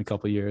too in a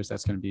couple of years.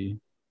 That's going to be,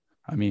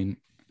 I mean,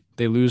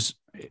 they lose.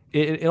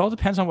 It all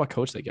depends on what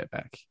coach they get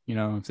back. You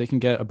know, if they can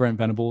get a Brent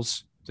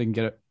Venables, if they can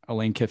get a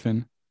Lane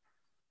Kiffin,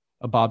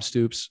 a Bob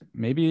Stoops,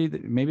 maybe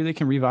they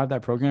can revive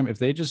that program. If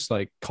they just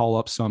like call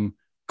up some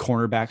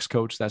cornerbacks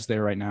coach that's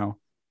there right now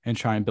and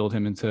try and build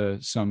him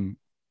into some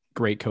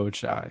great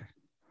coach,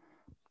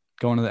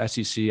 going to the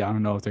SEC, I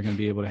don't know if they're going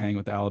to be able to hang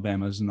with the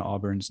Alabamas and the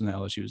Auburns and the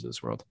LSUs of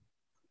this world.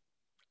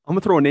 I'm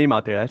going to throw a name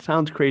out there. That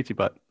sounds crazy,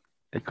 but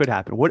it could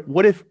happen.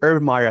 What if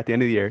Urban Meyer at the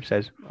end of the year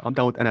says, I'm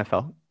done with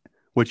NFL?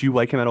 Would you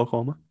like him at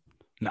Oklahoma?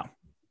 No.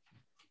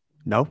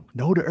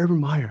 No to Urban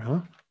Meyer,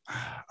 huh?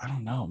 I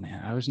don't know,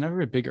 man. I was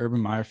never a big Urban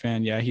Meyer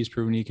fan. Yeah, he's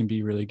proven he can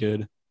be really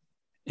good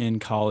in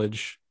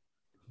college.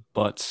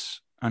 But,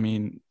 I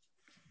mean,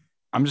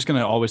 I'm just going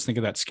to always think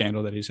of that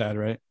scandal that he's had,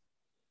 right?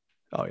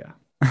 Oh,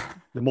 yeah.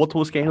 The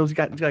multiple scandals. He's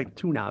got like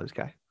 2 now, this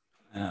guy.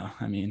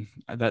 I mean,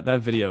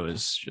 that video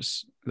is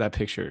just – that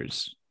picture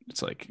is –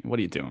 it's like, what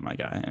are you doing, my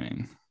guy? I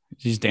mean –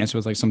 he's dancing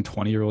with like some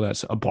 20-year-old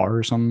at a bar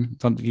or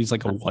something. He's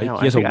like a wife.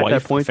 He has a wife,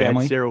 at that point,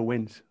 family. 0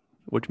 wins,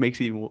 which makes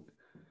it even.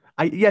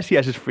 Yes, he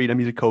has his freedom.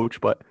 He's a coach,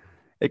 but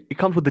it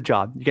comes with the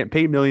job. You're getting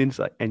paid millions,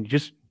 and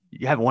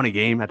you haven't won a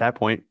game at that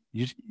point.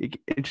 It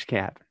just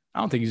can't happen.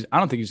 I don't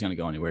think he's going to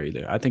go anywhere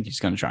either. I think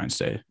he's going to try and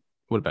stay.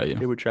 What about you?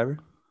 Stay with Trevor.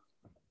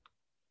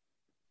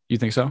 You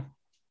think so?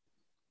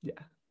 Yeah.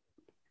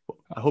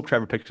 I hope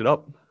Trevor picks it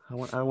up. I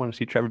want to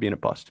see Trevor being a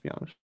bust, to be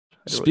honest.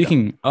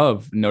 Speaking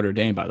of Notre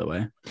Dame, by the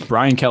way,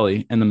 Brian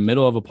Kelly, in the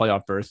middle of a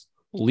playoff berth,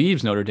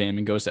 leaves Notre Dame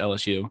and goes to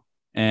LSU.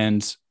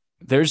 And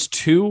there's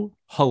 2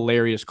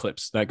 hilarious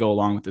clips that go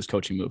along with this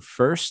coaching move.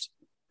 First,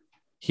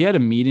 he had a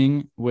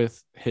meeting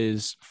with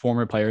his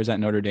former players at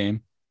Notre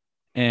Dame.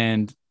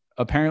 And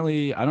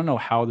apparently, I don't know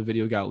how the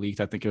video got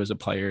leaked. I think it was a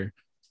player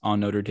on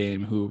Notre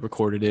Dame who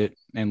recorded it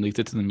and leaked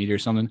it to the media or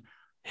something.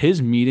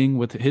 His meeting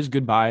with his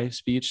goodbye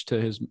speech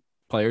to his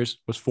players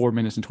was 4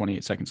 minutes and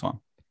 28 seconds long.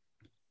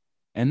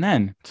 And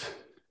then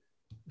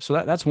So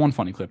that's one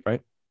funny clip,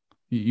 right?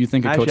 You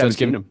think a coach has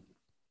given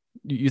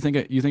you think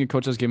a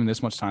coach has given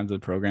this much time to the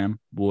program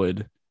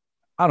would,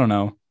 I don't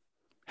know,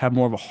 have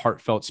more of a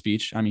heartfelt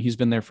speech? I mean, he's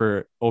been there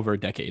for over a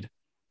decade,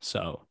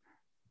 so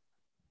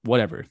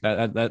whatever.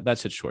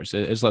 That's his choice.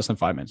 It's less than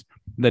 5 minutes.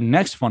 The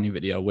next funny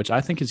video, which I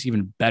think is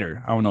even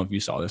better, I don't know if you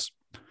saw this.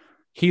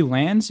 He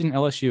lands in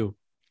LSU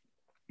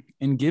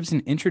and gives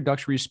an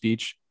introductory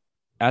speech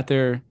at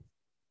their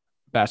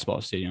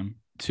basketball stadium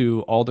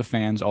to all the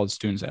fans, all the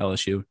students at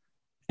LSU.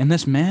 And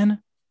this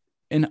man,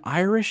 an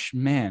Irish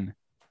man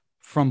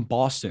from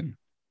Boston,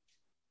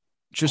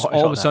 just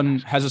all of a sudden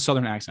has a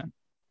Southern accent.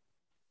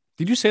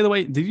 Did you hear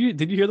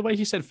the way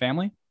he said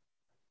family?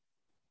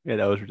 Yeah,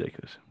 that was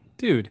ridiculous.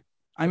 Dude,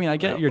 I mean, I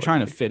get you're trying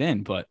to fit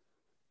in, but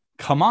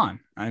come on.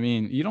 I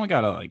mean, you don't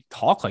got to like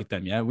talk like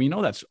them yet. We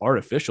know that's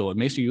artificial. It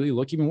makes you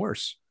look even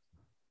worse.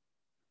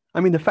 I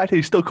mean, the fact that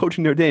he's still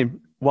coaching Notre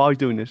Dame while he's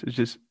doing this is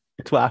just,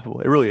 it's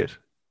laughable. It really is.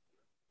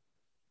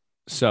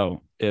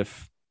 So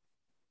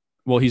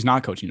he's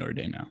not coaching Notre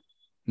Dame now.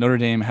 Notre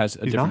Dame has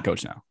a different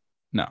coach now.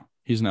 No,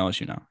 he's in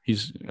LSU now.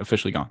 He's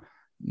officially gone.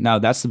 Now,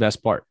 that's the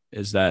best part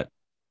is that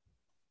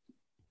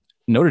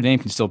Notre Dame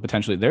can still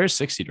potentially, they're a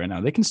 6 seed right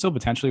now. They can still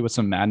potentially, with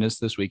some madness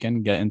this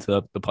weekend, get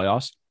into the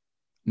playoffs.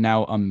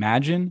 Now,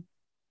 imagine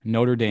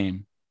Notre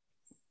Dame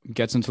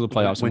gets into the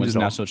playoffs and wins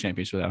the national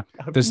championship.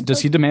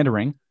 Does he demand a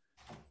ring?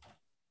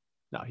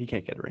 No, he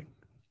can't get a ring.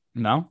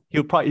 No?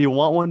 He'll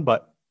want one,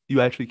 but you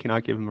actually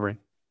cannot give him a ring.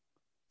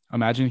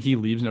 Imagine he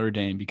leaves Notre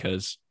Dame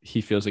because he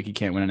feels like he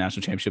can't win a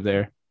national championship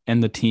there,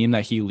 and the team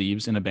that he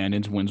leaves and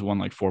abandons wins one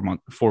like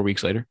 4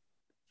 weeks later.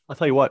 I'll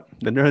tell you what,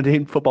 the Notre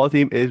Dame football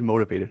team is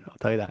motivated. I'll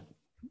tell you that.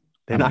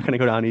 They're not going to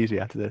go down easy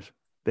after this.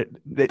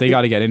 They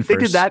got to get in first. If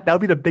they did that, that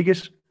would be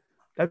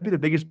the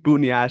biggest boot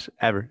in the ass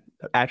ever.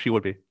 It actually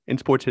would be in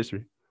sports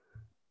history.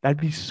 That'd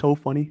be so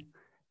funny.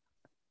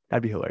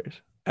 That'd be hilarious.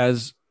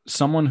 As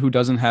someone who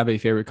doesn't have a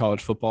favorite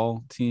college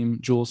football team,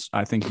 Jules,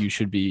 I think you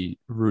should be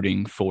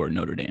rooting for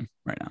Notre Dame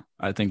right now.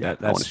 I think I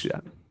want to see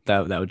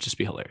that would just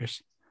be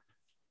hilarious.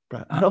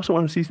 But I'd also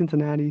want to see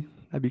Cincinnati.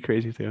 That'd be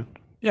crazy too.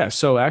 Yeah.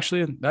 So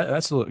actually,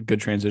 that's a good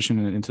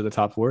transition into the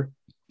top 4.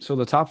 So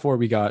the top 4,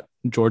 we got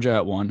Georgia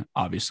at 1,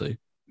 obviously,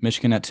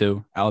 Michigan at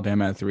 2,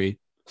 Alabama at 3,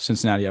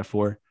 Cincinnati at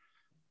 4.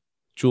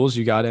 Jules,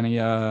 you got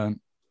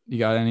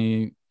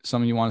any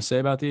something you want to say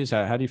about these?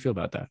 How do you feel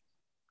about that?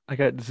 I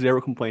got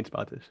 0 complaints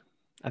about this.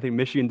 I think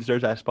Michigan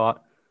deserves that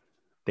spot.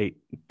 They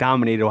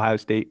dominated Ohio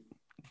State,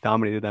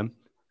 dominated them.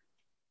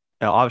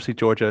 Obviously,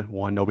 Georgia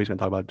won. Nobody's going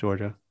to talk about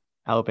Georgia.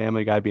 Alabama,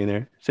 you got to be in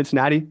there.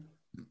 Cincinnati,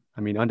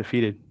 I mean,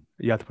 undefeated.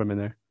 You have to put them in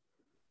there.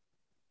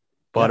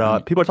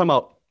 But people are talking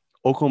about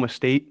Oklahoma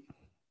State,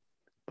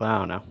 but I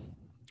don't know.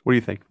 What do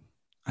you think?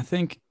 I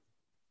think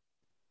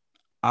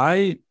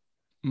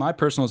my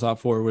personal top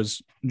 4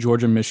 was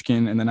Georgia,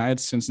 Michigan, and then I had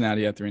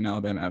Cincinnati at 3 and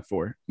Alabama at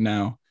 4.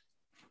 Now,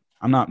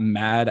 I'm not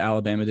mad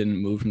Alabama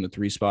didn't move from the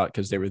 3 spot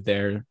because they were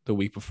there the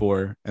week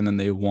before, and then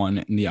they won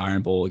in the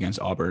Iron Bowl against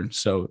Auburn.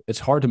 So it's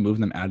hard to move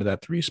them out of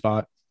that 3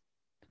 spot.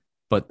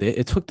 But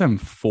it took them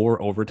 4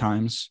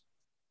 overtimes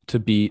to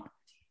beat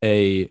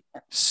a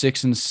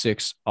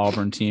 6-6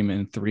 Auburn team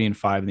and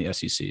 3-5 in the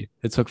SEC.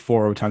 It took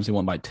 4 overtimes. They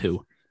won by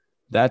 2.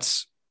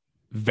 That's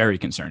very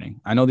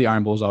concerning. I know the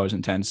Iron Bowl is always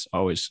intense,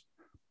 always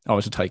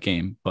a tight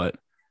game, but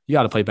you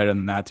got to play better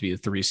than that to be a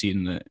 3 seed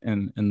in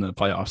the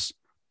playoffs.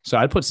 So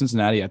I'd put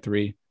Cincinnati at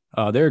 3.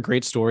 They're a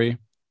great story.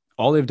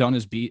 All they've done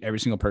is beat every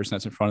single person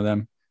that's in front of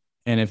them.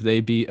 And if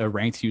they beat a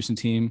ranked Houston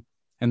team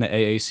in the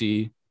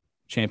AAC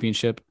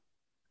championship,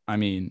 I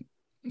mean,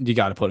 you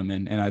got to put them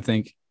in. And I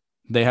think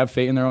they have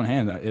fate in their own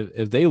hand.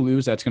 If they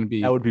lose, that's going to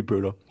be that would be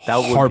brutal. That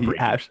would be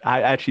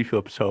I actually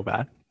feel so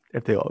bad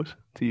if they lose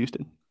to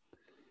Houston.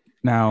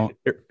 Now,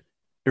 it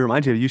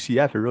reminds you of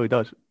UCF. It really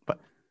does. But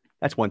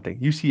that's one thing.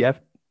 UCF,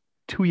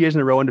 2 years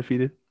in a row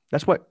undefeated.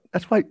 That's why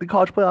the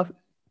college playoff.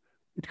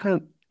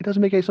 It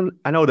doesn't make any sense.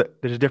 I know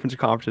that there's a difference in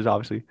conferences,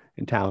 obviously,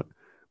 in talent.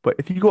 But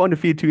if you go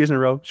undefeated 2 years in a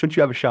row, shouldn't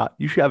you have a shot?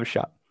 You should have a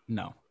shot.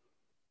 No,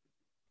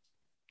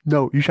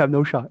 you should have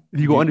no shot. If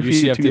you go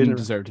undefeated UCF 2 years didn't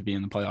deserve to be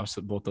in the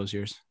playoffs both those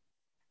years.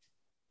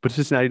 But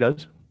Cincinnati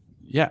does.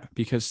 Yeah,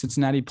 because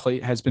Cincinnati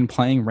has been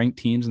playing ranked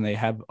teams, and they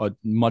have a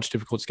much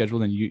difficult schedule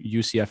than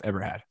UCF ever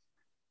had.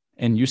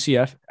 And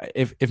UCF,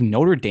 if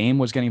Notre Dame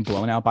was getting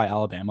blown out by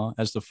Alabama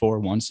as the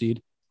 4-1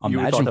 seed,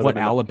 imagine what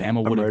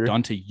Alabama would have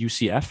done to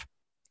UCF.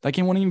 That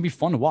game wouldn't even be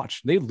fun to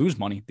watch. They'd lose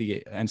money,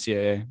 the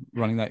NCAA,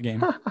 running that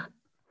game.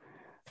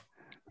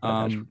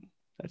 That's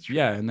true.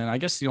 Yeah, and then I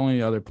guess the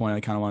only other point I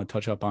kind of want to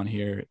touch up on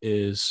here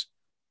is,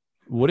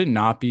 would it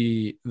not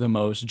be the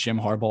most Jim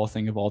Harbaugh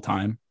thing of all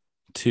time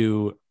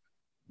to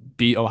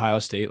beat Ohio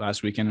State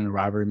last weekend in a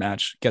rivalry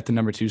match, get the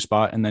number 2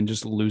 spot, and then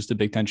just lose the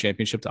Big Ten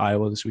championship to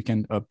Iowa this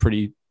weekend? A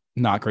pretty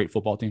not great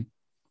football team.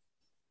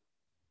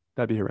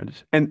 That'd be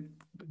horrendous. And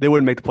they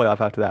wouldn't make the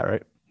playoff after that,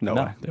 right? No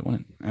way. They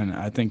wouldn't. And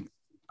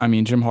I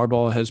mean, Jim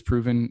Harbaugh has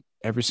proven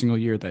every single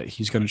year that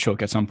he's going to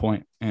choke at some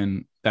point,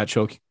 and that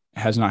choke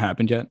has not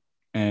happened yet.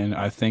 And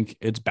I think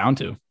it's bound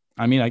to.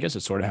 I mean, I guess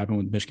it sort of happened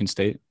with Michigan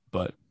State,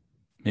 but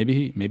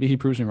Maybe he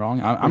proves me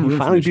wrong. I'm He rooting for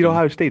finally beat Michigan.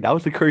 Ohio State. That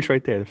was the curse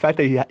right there. The fact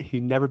that he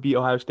never beat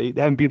Ohio State.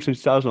 They haven't beat him since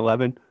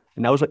 2011,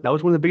 and that was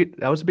one of the big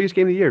that was the biggest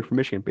game of the year for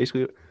Michigan.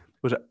 Basically, it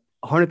was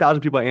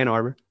 100,000 people at Ann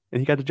Arbor, and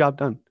he got the job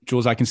done.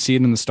 Jules, I can see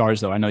it in the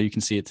stars, though. I know you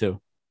can see it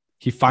too.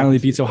 He I finally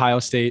can see beats it. Ohio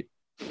State.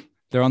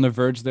 They're on the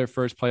verge of their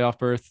first playoff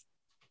berth,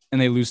 and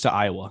they lose to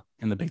Iowa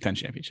in the Big Ten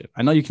championship.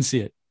 I know you can see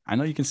it. I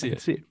know you can see I it.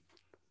 can see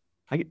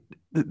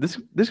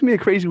it. This can be a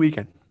crazy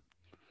weekend.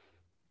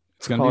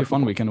 It's going to be a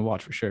fun weekend to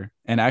watch for sure.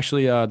 And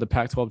actually, the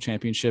Pac-12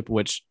 championship,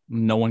 which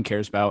no one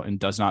cares about and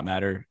does not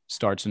matter,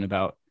 starts in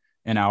about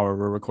an hour.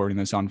 We're recording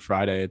this on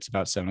Friday. It's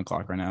about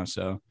 7:00 right now.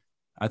 So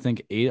I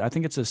think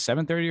it's a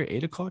 7:30 or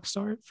 8:00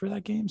 start for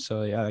that game.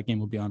 So yeah, that game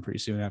will be on pretty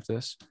soon after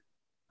this.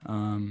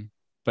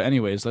 But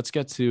anyways, let's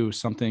get to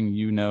something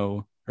you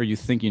know or you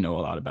think you know a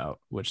lot about,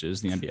 which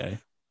is the NBA.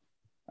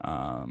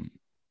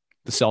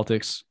 The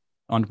Celtics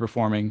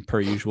underperforming per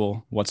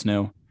usual. What's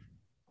new?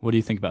 What do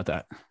you think about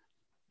that?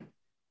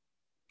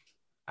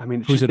 I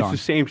mean, Who's it it's on? the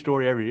same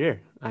story every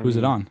year. Who's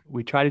it on?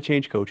 We try to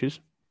change coaches.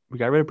 We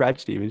got rid of Brad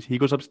Stevens. He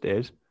goes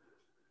upstairs.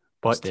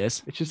 But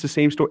Upstairs? It's just the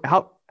same story.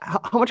 How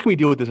much can we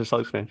deal with this as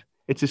Celtics fans?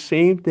 It's the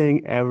same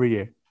thing every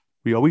year.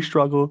 We always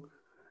struggle.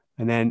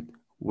 And then,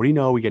 what do you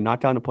know? We get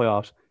knocked out in the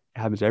playoffs. It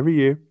happens every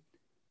year.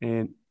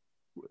 And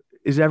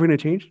is it ever going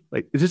to change?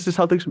 Like, is this the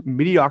Celtics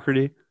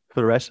mediocrity for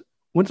the rest?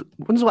 When's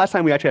the last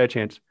time we actually had a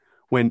chance?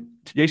 When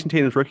Jason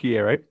Tatum's rookie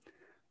year, right?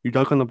 You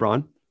dunk on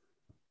LeBron.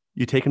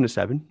 You take him to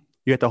 7.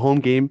 You get the home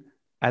game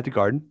at the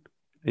Garden,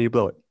 and you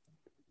blow it.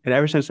 And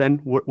ever since then,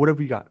 what have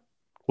we got?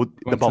 Well,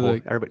 the bubble.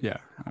 Everybody. Yeah.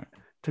 All right.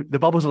 The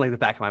bubble's in like the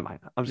back of my mind.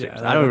 I'm serious.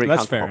 Yeah, I don't really that's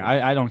count the fair.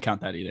 bubble. I don't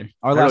count that either.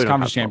 Our really last don't conference count the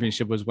bubble.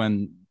 championship was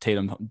when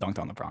Tatum dunked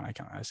on LeBron.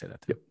 I say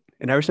that too. Yep.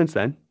 And ever since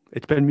then,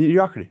 it's been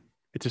mediocrity.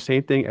 It's the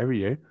same thing every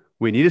year.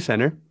 We need a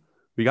center.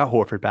 We got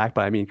Horford back,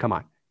 but I mean, come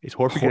on. Is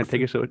Horford going to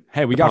take us?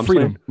 Hey, we got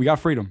freedom. We got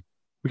freedom.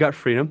 We got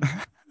freedom.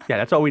 Yeah,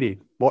 that's all we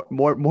need.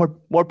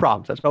 More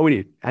problems. That's all we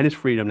need. And it's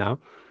freedom now.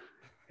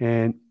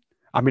 And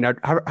I mean,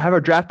 have our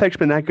draft picks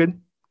been that good?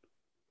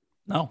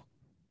 No.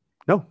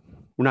 No,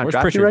 we're not Where's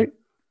drafting Pritchard? right.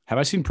 Have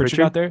I seen Pritchard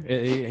out there?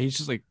 He's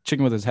just like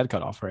chicken with his head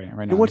cut off right now.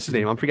 And what's his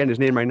name? I'm forgetting his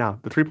name right now.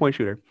 The 3-point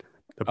shooter,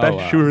 the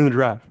best shooter in the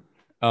draft.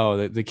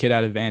 Oh, the kid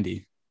out of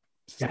Vandy.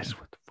 Yes.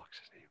 What the fuck's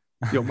his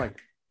name? Yo, Mike.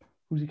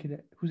 Who's the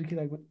kid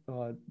I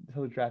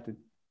went drafted?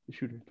 The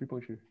shooter,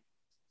 3-point shooter.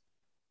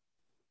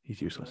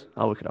 He's useless.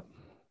 I'll look it up.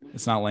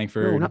 It's not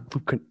Langford. No, not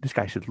Luke. This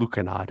guy said Luke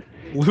Kennard.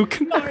 Luke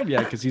Kennard?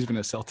 Yeah, because he's been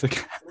a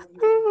Celtic.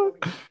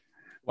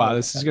 Wow,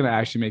 this is gonna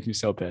actually make me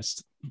so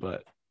pissed.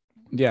 But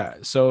yeah,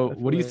 so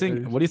what do you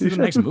think? What do you think the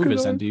next move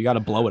is then? Do you got to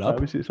blow it up?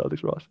 Let me see the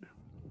Celtics roster.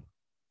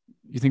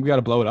 You think we got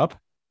to blow it up?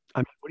 I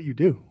mean, what do you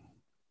do?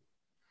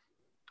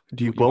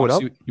 Do you blow it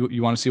up?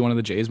 You want to see one of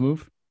the Jays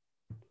move?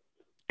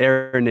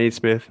 Aaron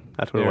Naismith.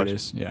 That's what There it was. it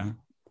is. Yeah.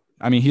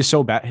 I mean, he's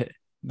so bad.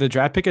 The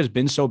draft pick has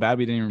been so bad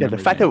we didn't even remember. Yeah,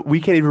 the fact that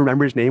we can't even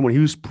remember his name when he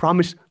was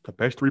promised the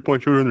best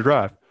 3-point shooter in the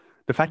draft.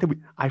 The fact that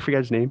I forget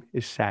his name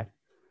is sad.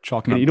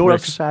 Chalking And up you know what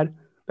else bricks. is sad?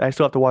 That I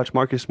still have to watch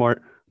Marcus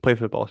Smart play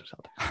for the Boston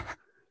Celtics.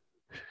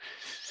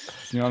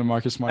 You know what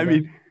Marcus Smart?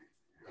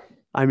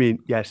 I mean,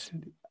 yes,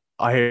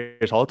 I hear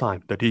this all the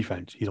time. The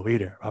defense, he's a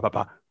leader. Blah, blah,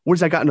 blah. What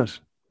has that gotten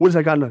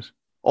us?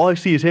 All I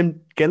see is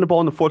him getting the ball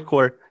in the fourth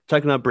quarter,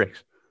 chucking up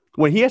bricks.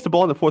 When he has the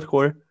ball in the fourth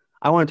quarter,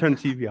 I want to turn the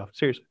TV off.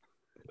 Seriously.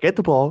 Get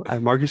the ball out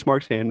of Marcus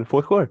Smart's hand in the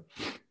fourth quarter.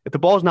 If the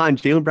ball is not in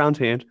Jaylen Brown's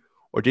hands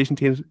or Jason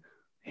Tatum's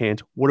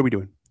hands, what are we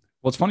doing?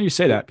 Well, it's funny you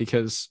say that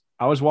because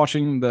I was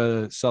watching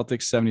the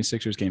Celtics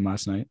 76ers game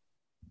last night,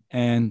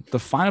 and the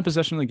final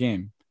possession of the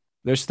game,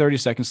 there's 30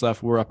 seconds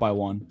left. We're up by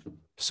 1.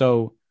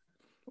 So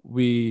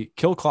we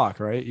kill clock,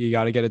 right? You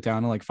got to get it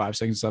down to like 5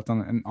 seconds left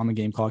on the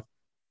game clock.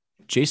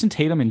 Jason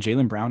Tatum and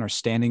Jaylen Brown are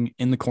standing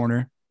in the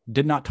corner,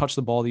 did not touch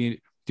the ball. Do you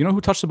know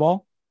who touched the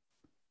ball?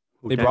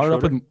 They brought it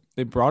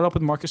up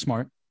with Marcus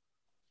Smart.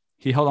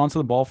 He held onto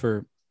the ball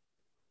for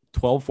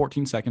 12,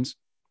 14 seconds,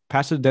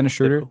 passed it to Dennis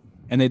Schroeder,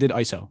 and they did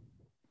ISO.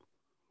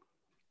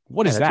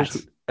 What is that?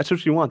 That's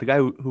what you want. The guy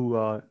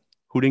who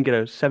didn't get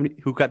a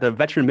 70, who got the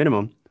veteran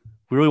minimum.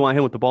 We really want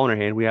him with the ball in our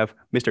hand. We have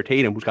Mr.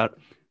 Tatum,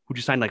 who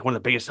just signed like one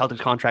of the biggest Celtics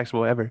contracts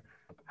ever.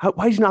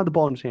 Why is he not have the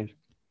ball in his hands?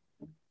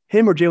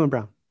 Him or Jaylen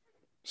Brown?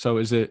 So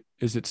is it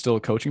still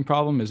a coaching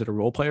problem? Is it a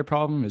role player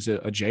problem? Is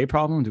it a J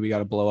problem? Do we got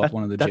to blow up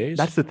one of the J's?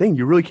 That's the thing.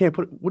 You really can't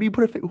who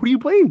do you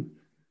blame?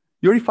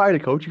 You already fired a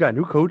coach. You got a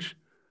new coach.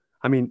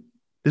 I mean,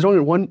 there's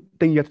only one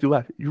thing you have to do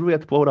left. You really have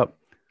to blow it up.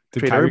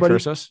 Did Kyrie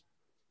curse us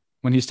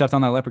when he stepped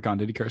on that leprechaun?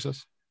 Did he curse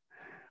us?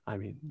 I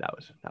mean, that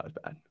was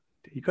bad.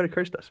 He could have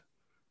cursed us.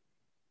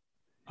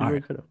 He All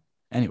really right. could have.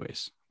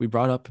 Anyways, we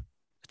brought up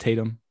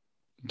Tatum,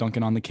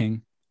 dunking on the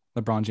king,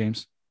 LeBron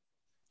James.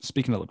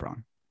 Speaking of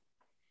LeBron,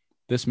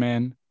 this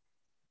man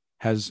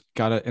has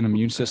got an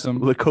immune system.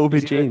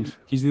 COVID James.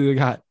 He's either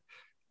got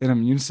an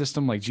immune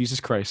system like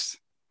Jesus Christ,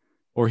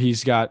 or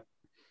he's got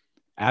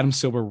Adam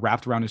Silver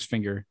wrapped around his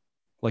finger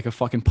like a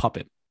fucking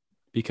puppet,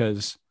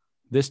 because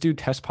this dude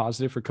tests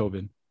positive for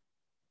COVID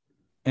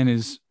and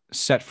is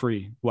set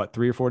free,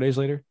 3 or 4 days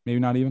later? Maybe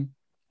not even.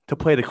 To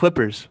play the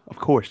Clippers, of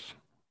course.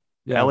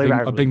 Yeah, LA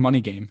a big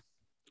money game.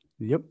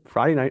 Yep,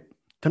 Friday night.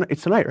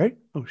 It's tonight, right?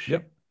 Oh shit.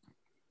 Yep.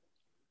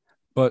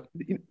 But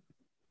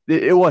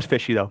it was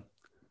fishy though.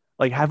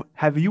 Like,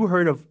 have you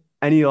heard of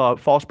any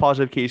false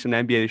positive case in the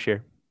NBA this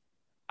year?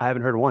 I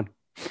haven't heard of one.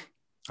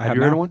 Have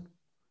you heard of one?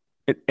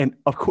 And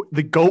of course,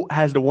 the GOAT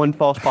has the one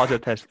false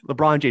positive test.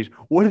 LeBron James.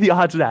 What are the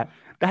odds of that?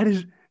 That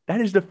is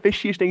the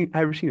fishiest thing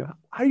I've ever seen.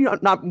 How do you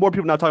not more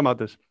people not talking about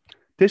this?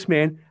 This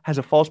man has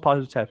a false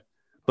positive test.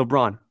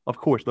 LeBron, of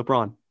course,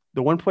 LeBron,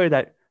 the one player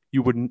that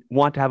you would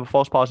want to have a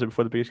false positive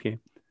before the biggest game.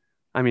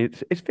 I mean,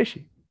 it's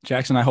fishy.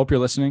 Jackson, I hope you're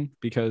listening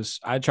because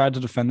I tried to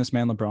defend this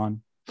man, LeBron,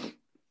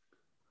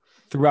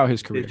 throughout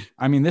his career.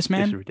 I mean, this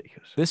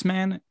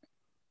man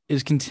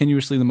is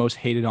continuously the most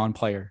hated on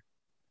player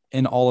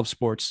in all of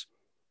sports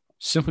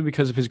simply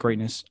because of his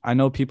greatness. I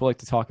know people like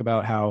to talk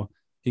about how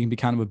he can be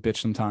kind of a bitch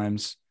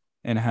sometimes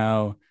and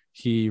how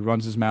he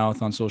runs his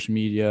mouth on social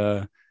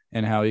media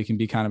and how he can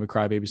be kind of a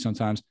crybaby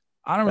sometimes.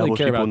 I don't really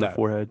care about that. The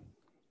forehead.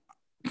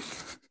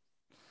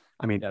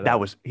 I mean, that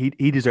was he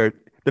deserved.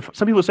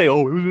 Some people say,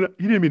 "Oh,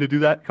 he didn't mean to do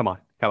that." Come on.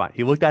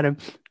 He looked at him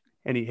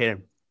and he hit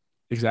him.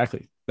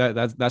 Exactly.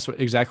 That's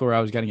exactly where I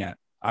was getting at.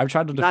 I've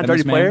tried to defend not a dirty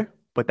this man. Player,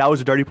 but that was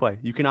a dirty play.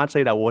 You cannot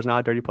say that was not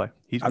a dirty play.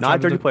 He's not a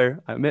dirty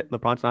player. I admit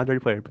LeBron's not a dirty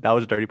player, but that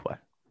was a dirty play.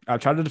 I've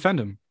tried to defend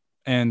him.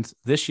 And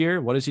this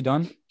year, what has he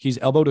done? He's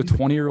elbowed a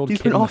 20-year-old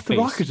kid in the face. He's been off the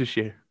Rockets this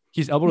year.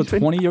 He's elbowed a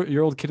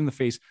 20-year-old kid in the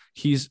face.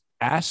 He's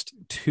asked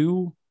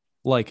two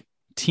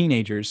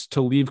teenagers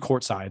to leave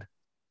courtside.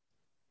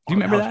 Do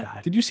you remember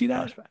that? Did you see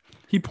that?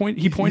 He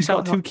points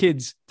out two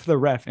kids to the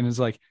ref and is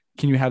like,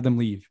 "Can you have them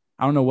leave?"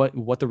 I don't know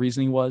what the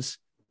reasoning was,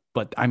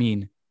 but I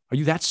mean, are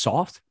you that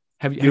soft?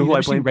 Have you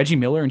ever seen Reggie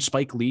Miller and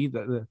Spike Lee,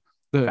 the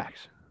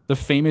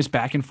famous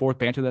back and forth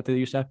banter that they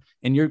used to have,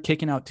 and you're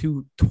kicking out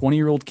two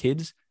 20-year-old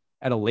kids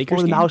at a Lakers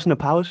game? The Malice and the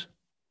Palace.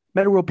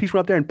 Meta World Peace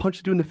went up there and punched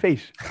the dude in the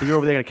face. So you're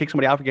over there going to kick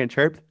somebody out for getting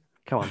chirped?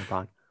 Come on,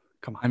 LeBron.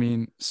 Come on. I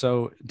mean,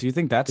 so do you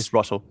think that's... It's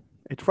Russell.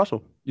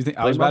 You think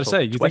I was about to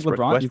say, you think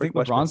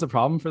LeBron's the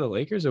problem for the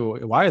Lakers, or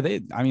why are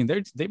they? I mean,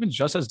 they've been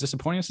just as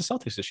disappointing as the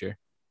Celtics this year.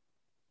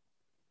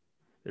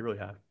 They really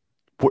have.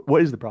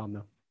 What is the problem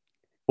though?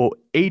 Well,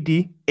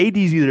 AD's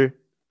either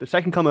the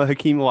second coming of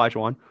Hakeem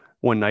Olajuwon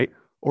one night,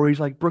 or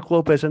he's like Brook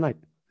Lopez at night.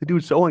 The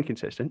dude's so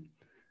inconsistent,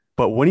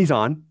 but when he's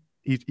on,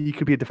 he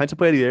could be a defensive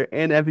player of the year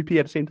and MVP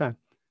at the same time.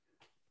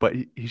 But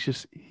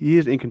he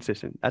is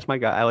inconsistent. That's my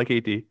guy. I like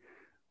AD,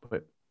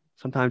 but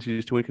sometimes he's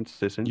just too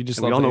inconsistent. You just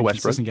love the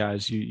inconsistent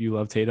guys. You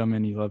love Tatum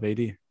and you love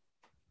AD.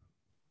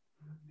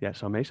 Yeah,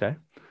 some may say.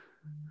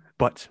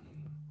 But is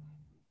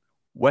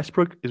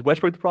Westbrook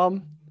the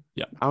problem?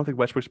 Yeah. I don't think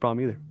Westbrook's the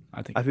problem either.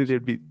 I think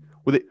they'd be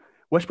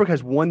Westbrook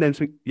has won them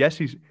some. Yes,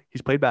 he's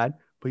played bad,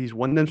 but he's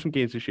won them some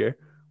games this year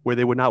where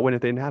they would not win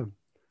if they didn't have him.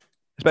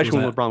 Especially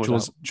when LeBron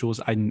was out. Jules,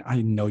 I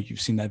know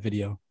you've seen that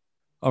video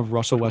of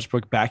Russell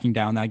Westbrook backing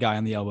down that guy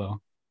on the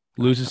elbow.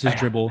 Loses his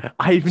dribble.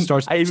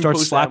 Starts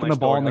slapping the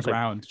ball on the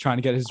ground, trying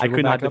to get his dribble I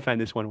could not defend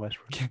this one,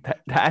 Westbrook.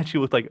 that actually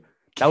was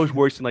that was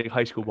worse than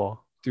high school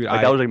ball. Dude,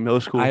 that was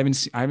middle school. I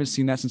haven't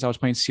seen that since I was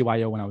playing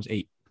CYO when I was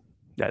 8.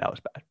 Yeah, that was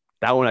bad.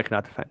 That one I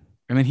cannot defend.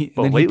 And then he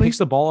picks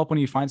the ball up when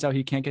he finds out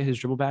he can't get his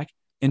dribble back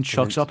and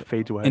chucks up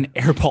fades away. An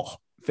air ball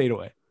fade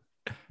away.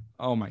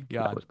 Oh my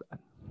God. That was bad.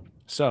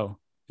 So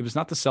if it's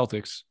not the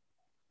Celtics,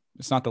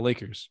 it's not the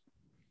Lakers.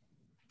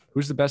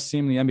 Who's the best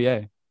team in the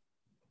NBA?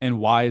 And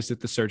why is it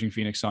the surging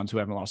Phoenix Suns who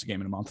haven't lost a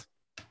game in a month?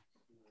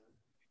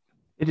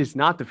 It is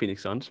not the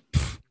Phoenix Suns.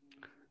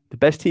 The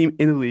best team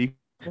in the league.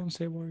 Golden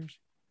State Warriors.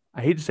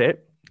 I hate to say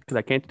it because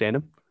I can't stand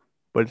them,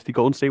 but it's the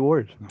Golden State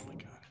Warriors. Oh my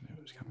God. I knew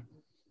it was coming.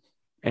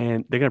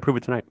 And they're going to prove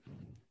it tonight.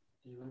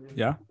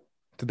 Yeah?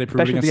 Did they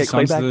prove it against the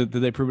Suns? Did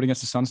they prove it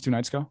against the Suns 2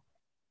 nights ago?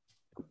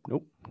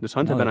 Nope. The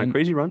Suns have been on a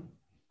crazy run.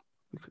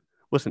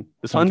 Listen,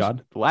 the Suns,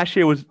 last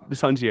year was the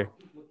Suns' year.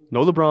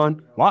 No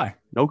LeBron. Why?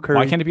 No Curry.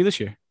 Why can't it be this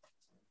year?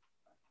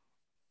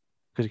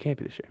 Because it can't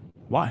be this year.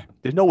 Why?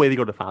 There's no way they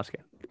go to the finals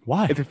again.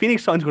 Why? If the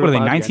Phoenix Suns go to the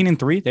finals,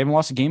 19-3? They haven't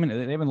lost a game.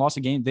 They haven't lost a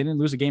game. They didn't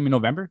lose a game in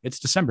November. It's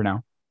December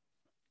now.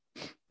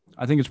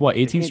 I think it's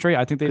 18 straight.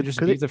 I think they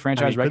just beat the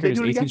franchise record. It's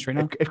 18 straight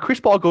now. If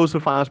Chris Paul goes to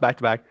the finals back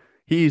to back,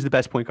 he's the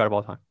best point guard of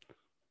all time.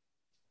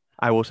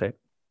 I will say it.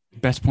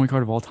 Best point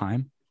guard of all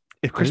time.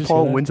 If Chris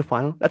Paul wins a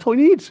final, that's all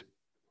he needs.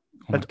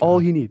 That's all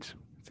he needs.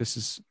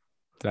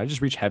 Did I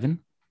just reach heaven?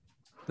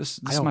 This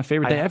is my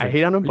favorite day ever. I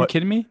hate on him. Are you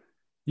kidding me?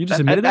 You just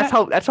admitted that?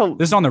 That's how.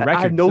 This is on the record.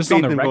 I have no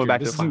faith in going back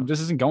to the finals. This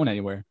isn't going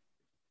anywhere.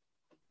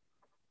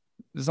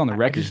 This is on the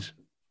record.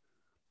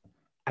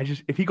 I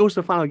just if he goes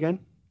to the final again,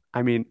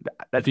 I mean,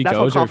 if he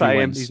goes or if he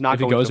wins. He's not.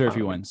 If he goes or if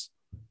he wins.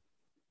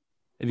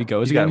 If he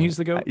goes again, he's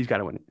the GOAT. He's got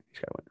to win it. He's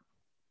got to win it.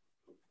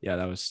 Yeah,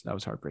 that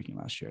was heartbreaking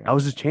last year. That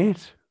was his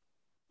chance.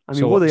 I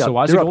mean, so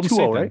why is it Golden State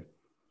then? Right?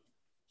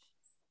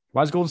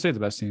 Why is Golden State the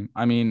best team?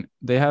 I mean,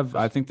 they have,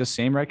 I think, the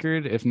same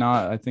record. If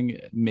not, I think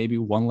maybe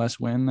one less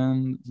win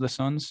than the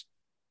Suns.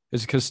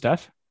 Is it because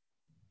Steph?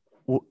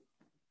 Well,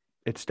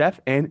 it's Steph,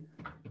 and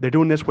they're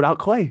doing this without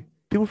Clay.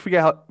 People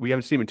forget how we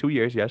haven't seen him in 2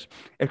 years, yes.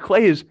 If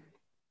Clay is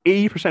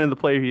 80% of the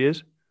player he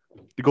is,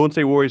 the Golden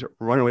State Warriors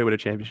run away with a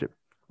championship.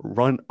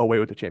 run away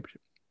with the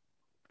championship.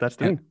 That's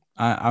the thing.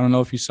 I don't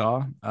know if you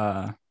saw.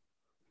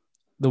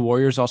 The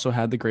Warriors also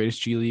had the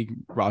greatest G League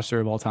roster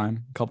of all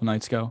time a couple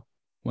nights ago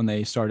when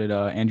they started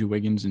Andrew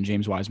Wiggins and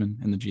James Wiseman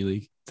in the G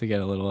League to get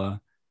a little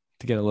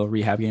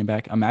rehab game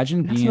back.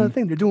 Imagine That's being another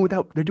thing. They're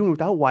doing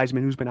without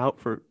Wiseman, who's been out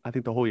for I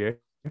think the whole year.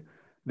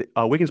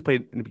 Wiggins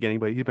played in the beginning,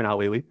 but he's been out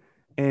lately,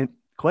 and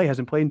Clay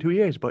hasn't played in 2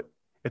 years. But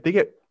if they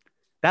get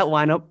that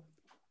lineup,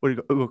 would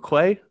it go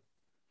Clay?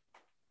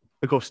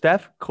 It go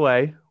Steph,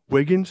 Clay,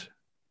 Wiggins,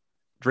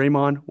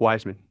 Draymond,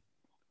 Wiseman.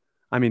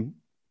 I mean,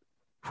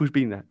 who's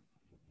beating that?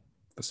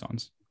 the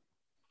Suns.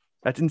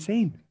 That's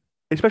insane.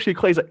 Especially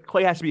Clay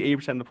has to be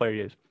 80% of the player he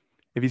is.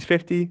 If he's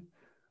 50,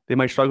 they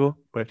might struggle.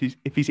 But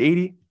if he's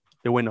 80,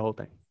 they win the whole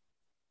thing.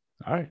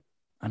 All right.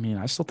 I mean,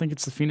 I still think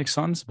it's the Phoenix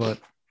Suns, but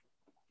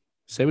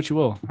say what you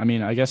will. I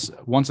mean, I guess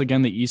once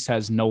again the East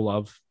has no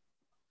love.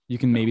 You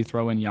can maybe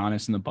throw in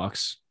Giannis and the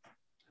Bucks.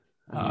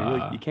 I mean,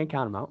 really, you can't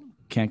count them out.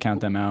 Can't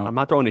count them out. I'm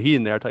not throwing the Heat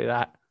in there. I'll tell you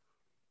that.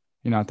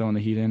 You're not throwing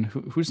the Heat in.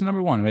 Who's the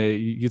number one?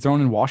 You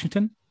throwing in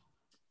Washington?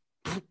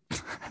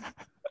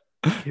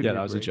 Yeah,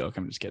 that was a joke.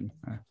 I'm just kidding.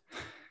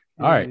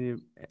 All right.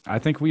 I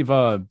think we've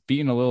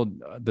beaten a little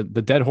the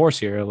dead horse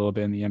here a little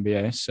bit in the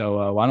NBA.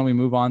 So why don't we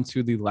move on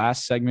to the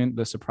last segment,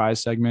 the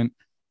surprise segment.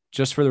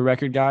 Just for the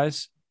record,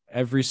 guys,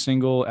 every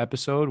single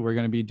episode we're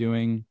going to be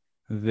doing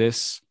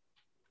this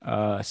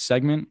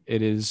segment.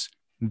 It is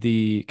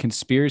the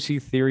conspiracy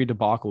theory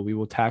debacle. We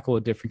will tackle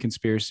a different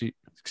conspiracy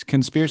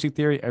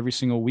theory every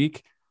single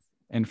week.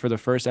 And for the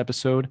first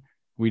episode,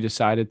 we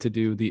decided to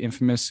do the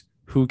infamous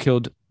Who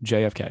Killed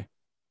JFK.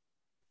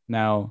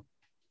 Now,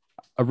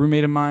 a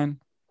roommate of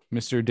mine,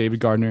 Mr. David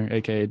Gardner,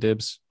 aka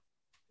Dibs,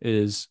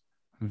 is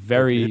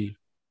very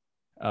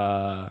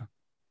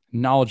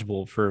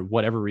knowledgeable for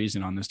whatever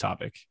reason on this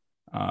topic.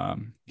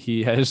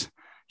 He has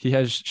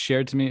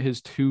shared to me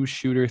his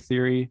 2-shooter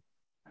theory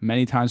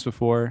many times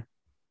before,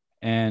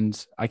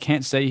 and I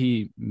can't say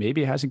he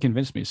maybe hasn't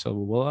convinced me. So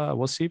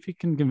we'll see if he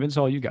can convince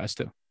all you guys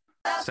too.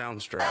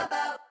 Soundstrap.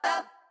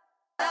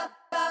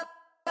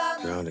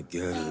 Gonna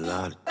get a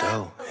lot of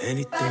dough.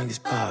 Anything is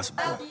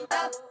possible.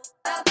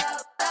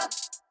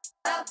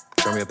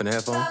 Turn me up in the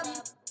headphone.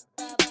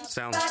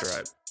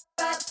 Soundstrap.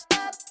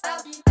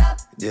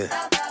 Yeah.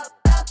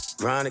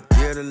 Trying to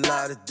get a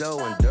lot of dough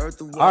and dirt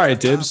the All right,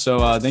 Dibs.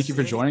 So thank you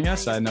for joining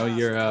us. I know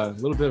you're a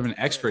little bit of an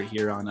expert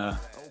here on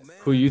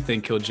who you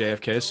think killed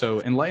JFK.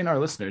 So enlighten our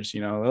listeners.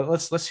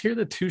 Let's hear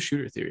the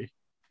 2-shooter theory.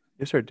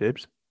 Yes, sir,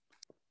 Dibs.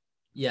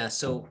 Yeah.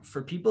 So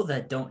for people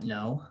that don't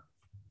know,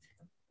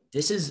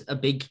 this is a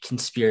big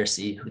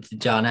conspiracy with the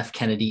John F.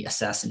 Kennedy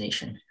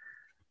assassination.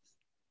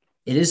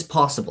 It is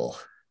possible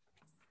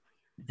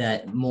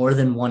that more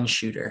than one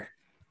shooter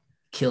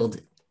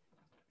killed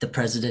the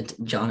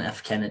president, John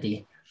F.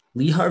 Kennedy.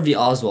 Lee Harvey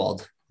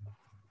Oswald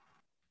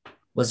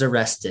was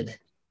arrested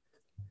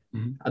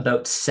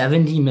about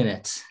 70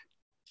 minutes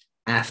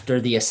after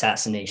the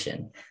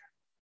assassination.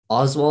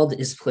 Oswald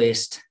is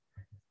placed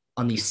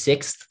on the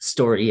 6th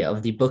story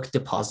of the book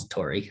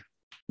depository.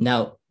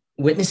 Now,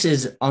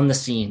 witnesses on the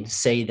scene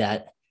say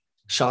that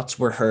shots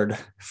were heard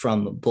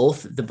from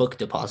both the book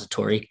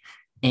depository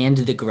and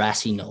the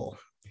grassy knoll.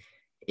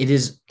 It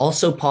is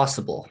also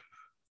possible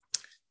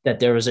that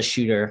there was a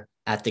shooter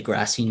at the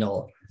grassy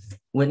knoll.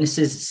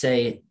 Witnesses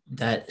say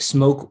that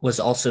smoke was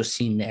also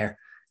seen there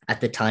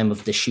at the time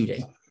of the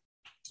shooting.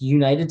 The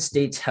United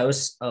States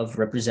House of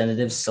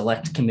Representatives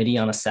Select Committee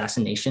on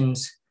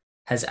Assassinations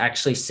has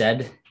actually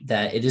said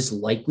that it is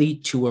likely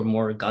 2 or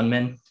more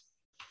gunmen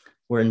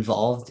were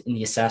involved in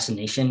the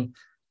assassination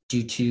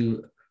due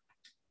to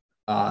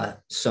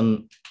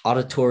some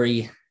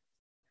auditory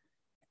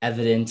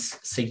evidence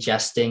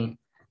suggesting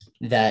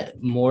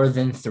that more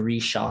than 3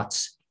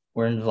 shots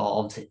were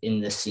involved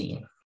in the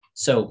scene.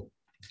 So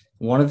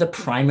one of the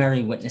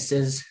primary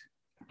witnesses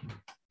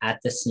at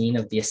the scene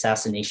of the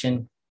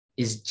assassination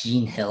is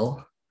Jean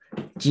Hill.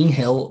 Jean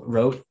Hill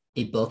wrote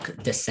a book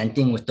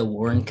dissenting with the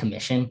Warren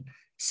Commission,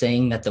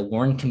 saying that the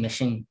Warren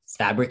Commission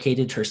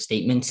fabricated her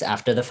statements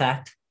after the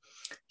fact.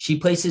 She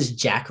places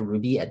Jack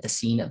Ruby at the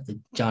scene of the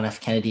John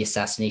F. Kennedy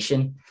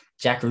assassination.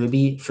 Jack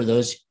Ruby, for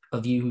those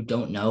of you who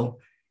don't know,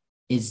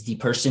 is the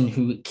person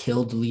who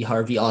killed Lee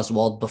Harvey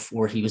Oswald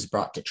before he was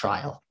brought to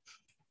trial.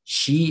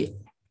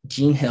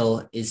 Jean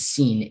Hill, is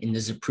seen in the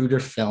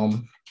Zapruder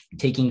film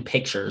taking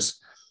pictures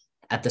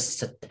at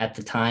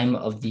the time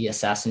of the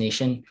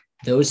assassination.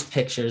 Those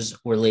pictures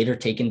were later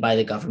taken by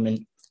the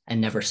government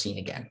and never seen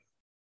again.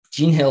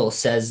 Jean Hill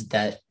says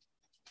that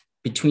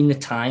between the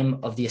time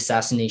of the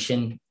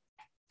assassination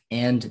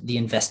and the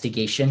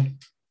investigation,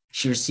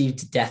 she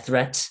received death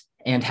threats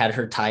and had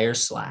her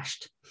tires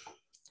slashed.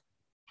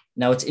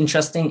 Now, what's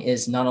interesting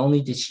is not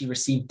only did she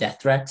receive death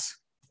threats,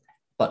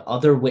 but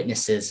other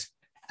witnesses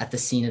at the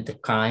scene of the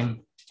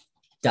crime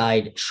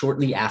died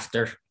shortly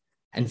after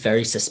and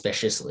very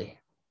suspiciously.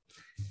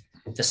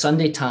 The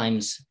Sunday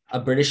Times, a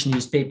British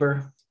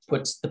newspaper,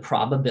 puts the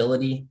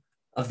probability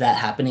of that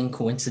happening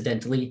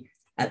coincidentally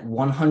at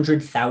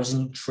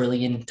 100,000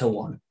 trillion to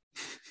 1.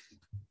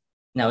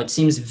 Now, it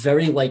seems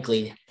very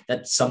likely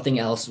that something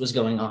else was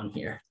going on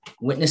here.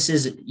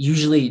 Witnesses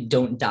usually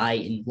don't die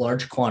in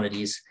large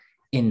quantities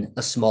in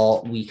a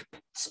small week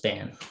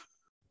span.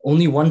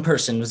 Only one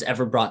person was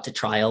ever brought to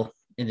trial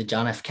in the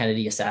John F.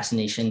 Kennedy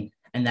assassination,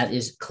 and that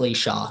is Clay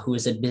Shaw, who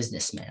is a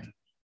businessman.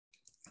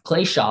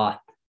 Clay Shaw,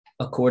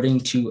 according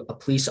to a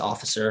police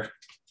officer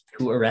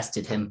who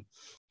arrested him,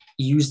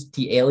 used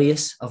the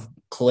alias of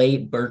Clay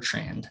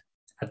Bertrand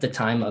at the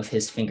time of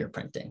his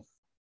fingerprinting.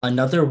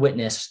 Another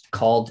witness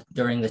called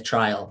during the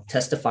trial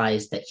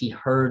testifies that he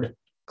heard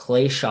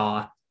Clay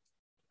Shaw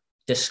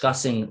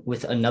discussing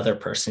with another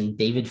person,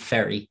 David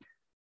Ferry,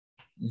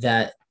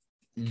 that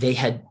they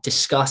had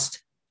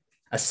discussed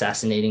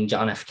assassinating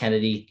John F.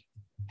 Kennedy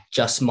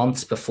just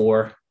months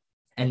before,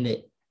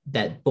 and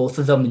that both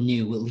of them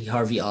knew Lee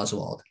Harvey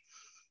Oswald.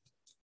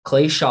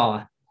 Clay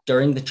Shaw,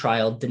 during the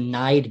trial,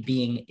 denied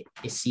being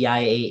a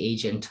CIA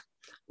agent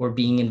or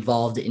being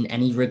involved in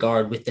any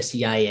regard with the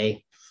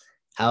CIA.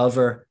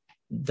 However,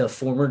 the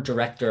former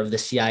director of the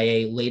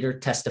CIA later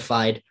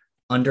testified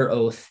under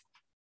oath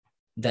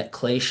that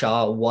Clay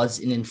Shaw was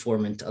an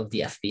informant of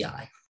the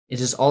FBI. It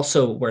is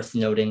also worth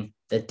noting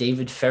that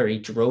David Ferry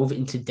drove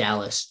into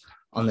Dallas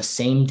on the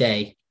same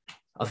day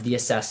of the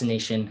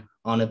assassination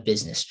on a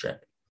business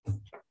trip.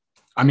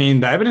 I mean,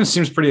 the evidence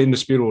seems pretty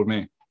indisputable to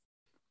me.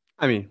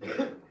 I mean,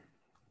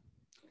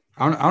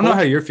 I don't know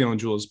how you're feeling,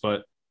 Jules,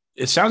 but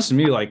it sounds to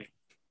me like,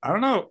 I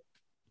don't know.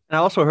 And I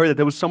also heard that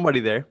there was somebody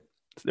there.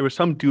 There was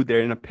some dude there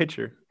in a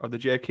picture of the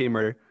JFK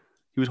murder.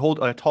 He was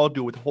holding a tall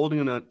dude holding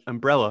an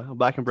umbrella, a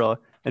black umbrella.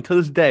 And to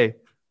this day,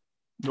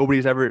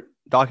 nobody's ever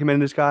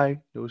documented this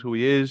guy, knows who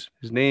he is,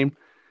 his name.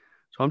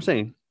 So I'm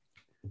saying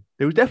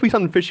there was definitely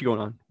something fishy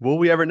going on. Will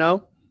we ever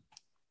know?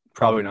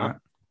 Probably not.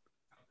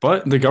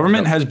 But the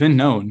government has been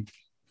known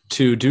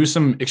to do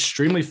some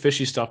extremely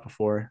fishy stuff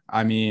before.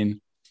 I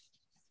mean,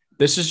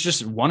 this is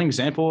just one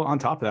example on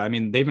top of that. I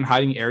mean, they've been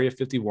hiding Area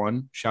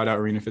 51. Shout out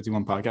Arena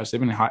 51 podcast. They've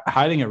been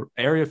hiding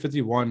Area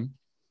 51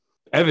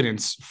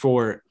 evidence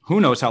for who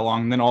knows how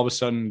long. And then all of a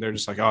sudden, they're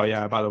just like, oh,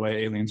 yeah, by the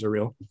way, aliens are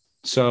real.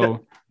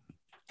 So,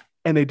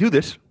 and they do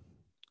this.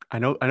 I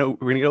know we're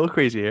going to get a little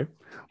crazy here,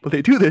 but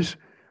they do this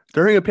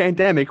during a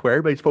pandemic where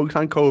everybody's focused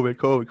on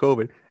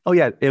COVID. Oh,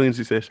 yeah, aliens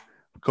exist.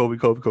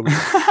 COVID.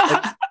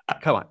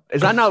 Like, come on.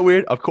 Is that not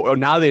weird? Of course.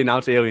 Now they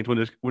announce aliens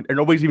when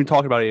nobody's even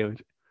talking about aliens.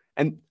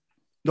 And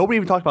nobody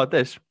even talked about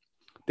this.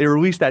 They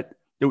released that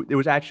there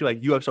was actually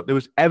like UFO. There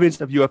was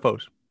evidence of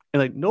UFOs,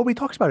 and like nobody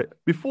talks about it.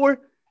 Before,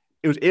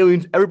 it was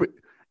aliens. Everybody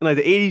in like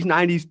the 80s,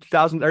 90s,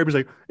 2000s, everybody's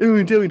like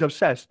aliens,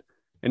 obsessed.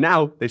 And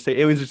now they say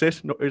aliens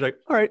exist. Nobody's like,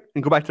 all right,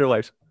 and go back to their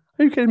lives.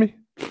 Are you kidding me?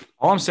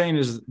 All I'm saying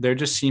is there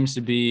just seems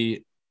to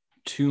be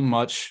too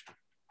much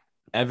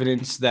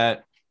evidence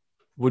that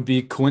would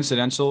be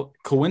coincidental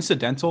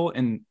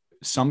in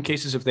some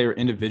cases if they were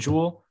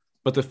individual,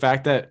 but the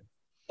fact that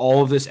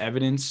all of this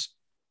evidence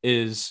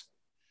is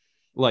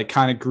like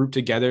kind of grouped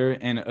together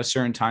in a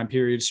certain time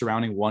period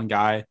surrounding one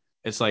guy,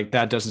 it's like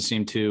that doesn't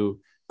seem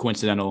too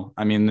coincidental.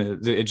 I mean,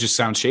 it just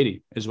sounds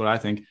shady is what I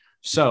think.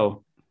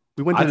 So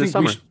we went to the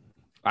summer.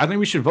 I think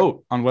we should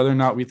vote on whether or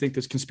not we think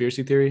this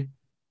conspiracy theory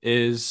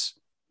is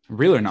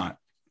real or not.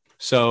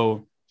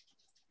 So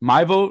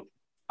my vote,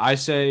 I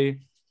say,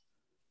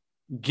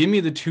 give me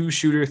the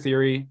two-shooter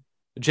theory.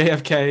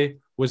 JFK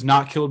was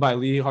not killed by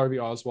Lee Harvey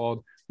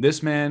Oswald.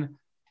 This man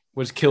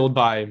was killed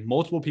by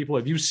multiple people.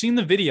 If you've seen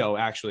the video,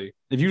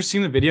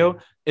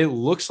 it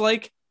looks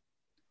like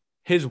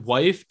his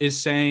wife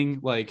is saying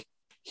like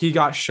he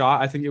got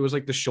shot. I think it was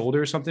like the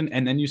shoulder or something.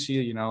 And then you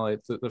see,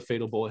 like the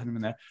fatal bullet hit him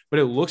in there. But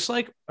it looks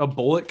like a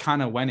bullet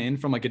kind of went in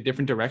from like a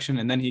different direction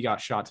and then he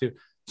got shot too.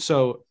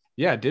 So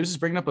yeah, Dibs is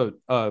bringing up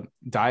a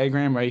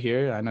diagram right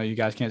here. I know you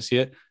guys can't see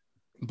it,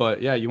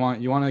 but yeah, you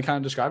want to kind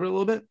of describe it a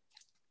little bit?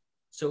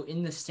 So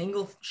in the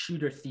single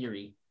shooter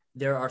theory,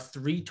 there are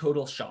 3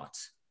 total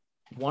shots.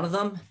 One of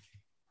them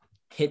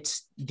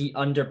hits the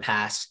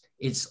underpass.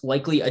 It's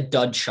likely a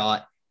dud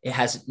shot. It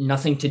has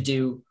nothing to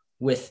do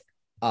with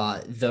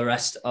the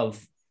rest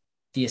of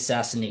the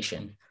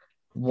assassination.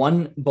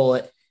 One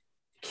bullet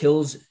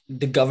kills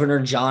the governor,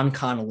 John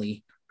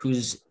Connally,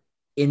 who's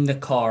in the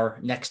car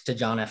next to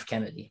John F.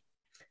 Kennedy.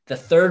 The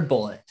third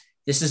bullet,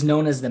 this is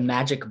known as the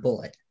magic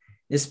bullet.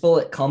 This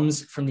bullet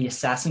comes from the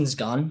assassin's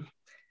gun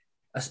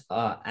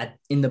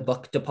in the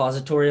book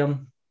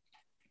depositorium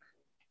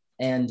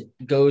and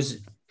goes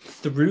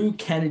through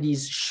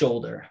Kennedy's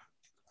shoulder,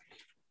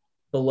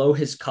 below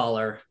his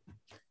collar,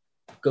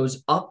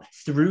 goes up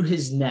through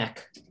his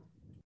neck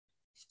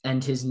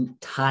and his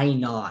tie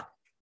knot,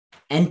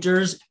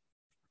 enters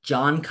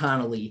John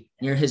Connally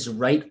near his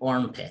right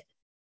armpit,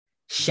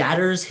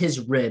 shatters his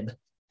rib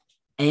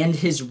and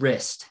his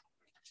wrist,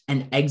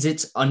 and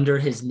exits under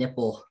his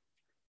nipple,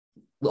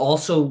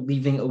 also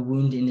leaving a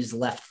wound in his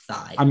left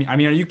thigh. I mean,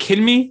 are you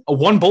kidding me? A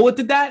one bullet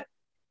did that?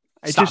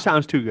 It just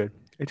sounds too good.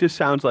 It just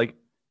sounds like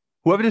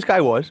whoever this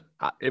guy was,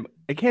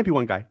 it can't be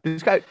one guy.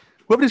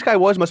 Whoever this guy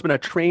was must have been a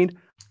trained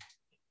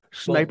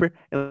sniper.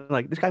 And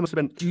like this guy must have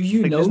been. Do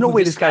you know? There's no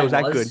way this guy was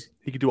that good.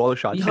 He could do all the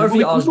shots. Lee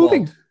Harvey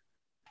Oswald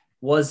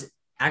was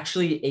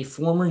actually a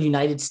former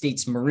United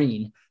States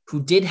Marine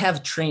who did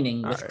have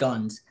training with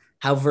guns,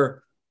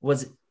 however,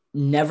 was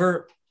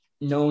never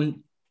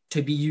known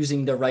to be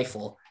using the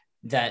rifle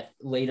that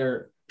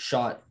later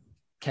shot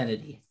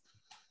Kennedy.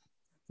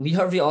 Lee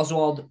Harvey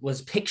Oswald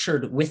was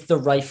pictured with the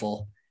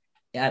rifle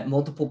at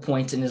multiple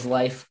points in his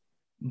life,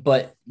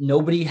 but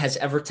nobody has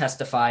ever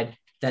testified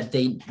that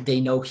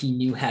they know he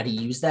knew how to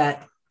use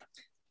that.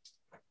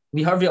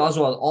 Lee Harvey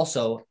Oswald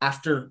also,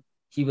 after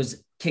he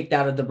was kicked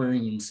out of the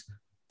Marines,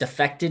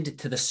 defected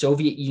to the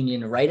Soviet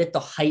Union right at the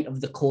height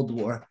of the Cold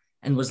War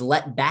and was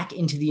let back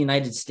into the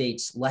United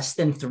States less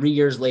than 3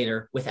 years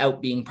later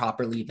without being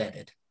properly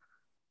vetted.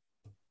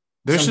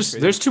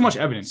 There's too much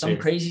evidence. Some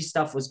crazy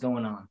stuff was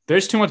going on.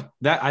 There's too much.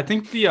 That I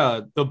think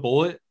the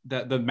bullet,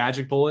 that the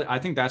magic bullet, I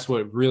think that's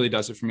what really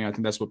does it for me. I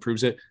think that's what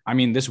proves it. I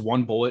mean, this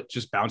one bullet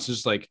just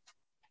bounces like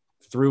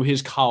through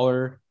his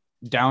collar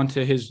down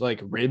to his like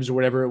ribs or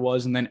whatever it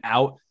was, and then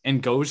out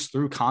and goes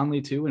through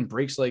Conley too and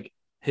breaks like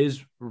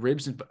his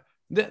ribs. And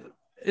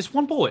it's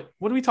one bullet.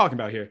 What are we talking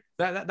about here?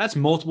 That's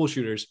multiple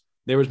shooters.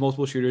 There was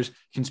multiple shooters.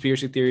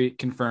 Conspiracy theory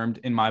confirmed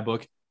in my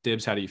book.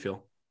 Dibs, how do you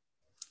feel?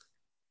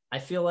 I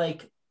feel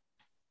like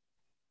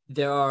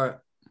there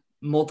are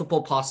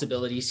multiple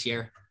possibilities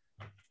here.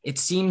 It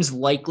seems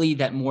likely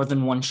that more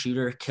than one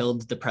shooter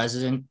killed the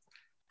president.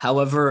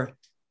 However,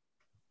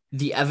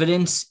 the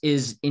evidence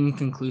is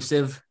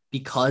inconclusive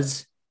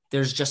because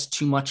there's just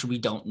too much we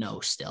don't know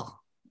still.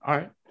 All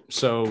right.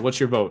 So what's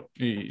your vote?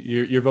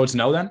 Your vote's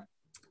no then?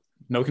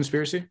 No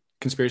conspiracy?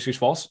 Conspiracy is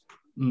false?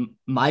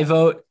 My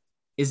vote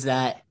is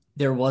that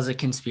there was a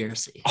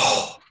conspiracy.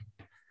 Oh.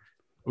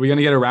 Are we going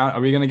to get around?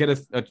 Are we going to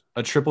get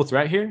a triple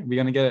threat here? Are we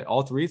going to get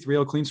all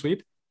 3-0 clean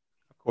sweep?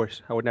 Of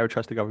course. I would never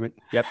trust the government.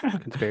 Yep.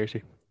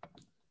 Conspiracy.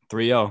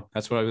 3-0.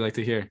 That's what we like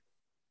to hear.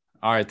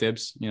 All right,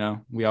 Dibs. You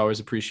know, we always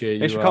appreciate you.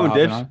 Thanks for coming,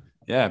 Dibs. On.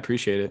 Yeah,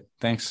 appreciate it.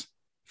 Thanks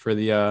for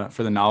the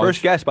knowledge.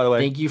 First guest, by the way.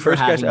 Thank you for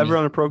first guest me. ever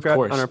on a program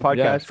on our podcast.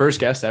 Yeah, first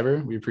guest ever.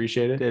 We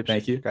appreciate it. Dibs.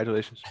 Thank you.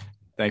 Congratulations.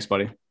 Thanks,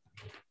 buddy.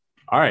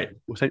 All right.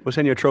 We'll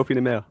send you a trophy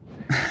in the mail.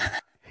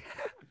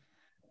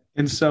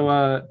 And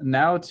so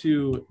now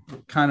to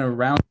kind of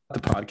round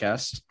out the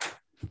podcast,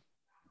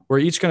 we're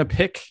each going to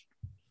pick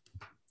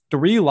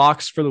 3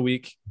 locks for the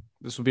week.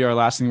 This will be our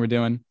last thing we're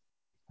doing.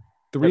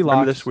 3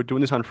 locks. We're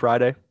doing this on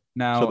Friday.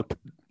 Now,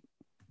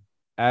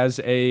 as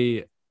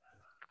a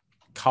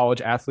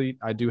college athlete,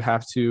 I do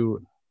have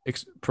to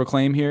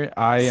proclaim here,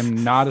 I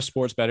am not a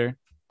sports bettor.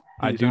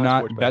 I do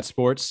not bet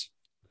sports.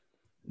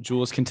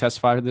 Jules can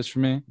testify to this for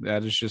me.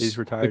 That is just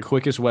the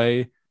quickest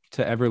way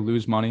to ever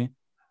lose money.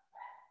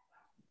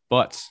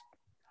 But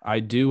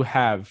I do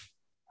have,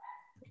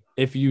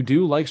 if you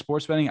do like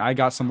sports betting, I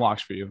got some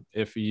locks for you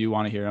if you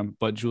want to hear them.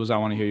 But Jules, I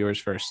want to hear yours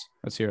first.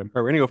 Let's hear them.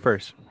 All right, we're going to go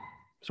first.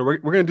 So we're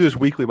going to do this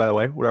weekly, by the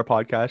way, with our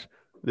podcast.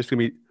 This is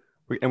going to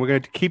be, and we're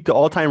going to keep the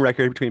all-time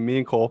record between me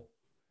and Cole.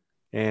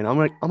 And I'm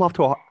going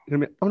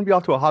to be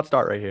off to a hot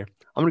start right here.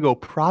 I'm going to go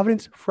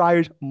Providence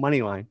Friars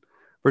money line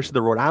versus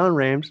the Rhode Island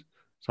Rams.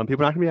 Some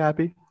people are not going to be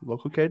happy.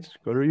 Local kids,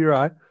 go to your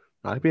eye.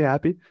 Not going to be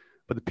happy.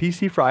 But the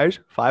PC Friars,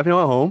 5-0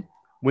 at home.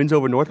 Wins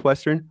over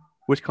Northwestern,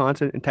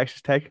 Wisconsin, and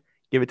Texas Tech.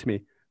 Give it to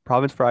me.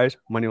 Providence Friars,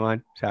 money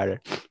line, Saturday.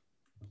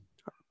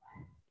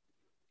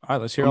 All right,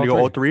 let's hear all 3. Go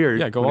all 3 or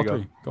yeah, go all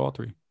 3. Go all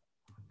 3.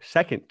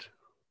 Second,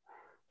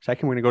 we're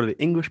going to go to the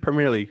English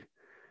Premier League.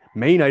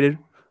 Man United,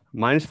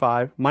 minus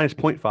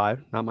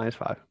 0.5, not minus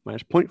 5,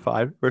 minus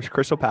 0.5 versus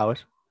Crystal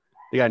Palace.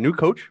 They got a new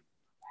coach.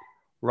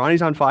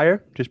 Ronnie's on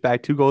fire. Just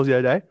bagged 2 goals the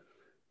other day.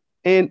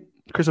 And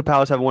Crystal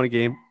Palace haven't won a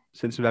game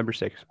since November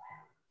 6th.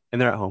 And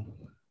they're at home.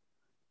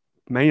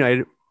 Man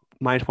United,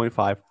 minus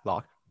 0.5,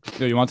 lock.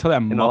 Yo, you want to tell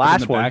that in the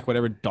last one, back,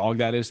 whatever dog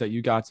that is that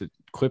you got to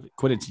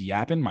quit its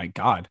yapping? My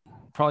God.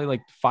 Probably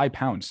like 5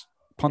 pounds.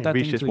 Punt that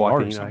thing just to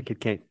walking. the yard.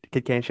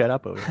 Kid can't shut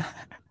up over here.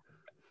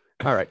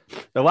 All right.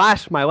 My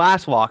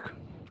last lock,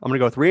 I'm going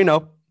to go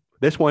 3-0.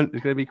 This one is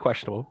going to be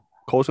questionable.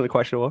 Cole's going to be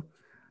questionable.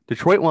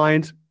 Detroit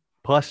Lions,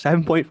 plus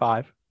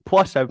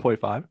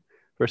 7.5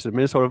 versus the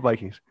Minnesota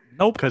Vikings.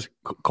 Nope. Because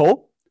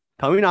Cole,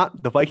 tell me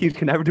not. The Vikings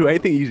can never do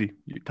anything easy.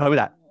 Tell me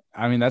that.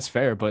 I mean, that's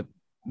fair, but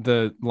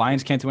the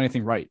Lions can't do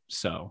anything right.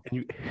 So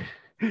and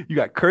you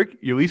got Kirk,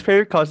 your least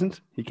favorite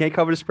Cousins. He can't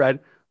cover the spread.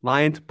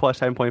 Lions plus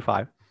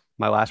 7.5.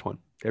 My last one.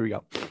 There we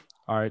go.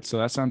 All right. So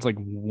that sounds like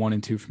 1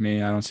 and 2 for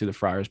me. I don't see the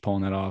Friars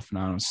pulling that off, and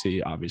I don't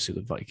see obviously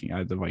the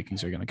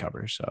Vikings are going to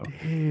cover. So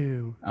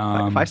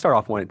if I start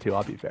off 1 and 2,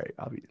 I'll be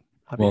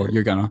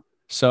you're gonna.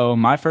 So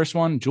my first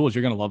one, Jules,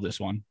 you're gonna love this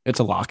one. It's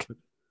a lock.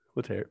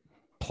 Let's hear it.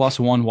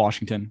 +1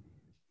 Washington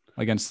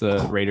against the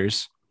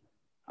Raiders.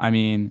 I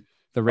mean,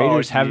 the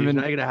Raiders haven't been.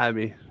 Now you're gonna have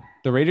me.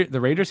 The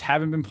Raiders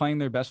haven't been playing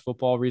their best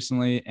football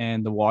recently,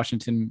 and the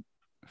Washington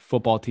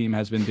football team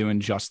has been doing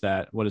just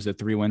that. What is it?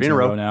 3 wins in a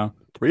row now.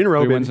 3 in a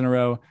row. 3 wins in a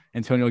row.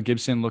 Antonio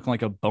Gibson looking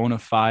like a bona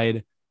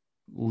fide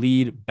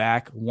lead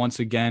back once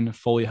again,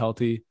 fully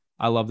healthy.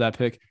 I love that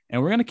pick,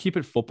 and we're gonna keep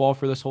it football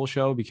for this whole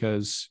show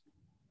because,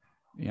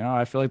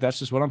 I feel like that's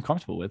just what I'm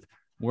comfortable with.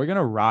 We're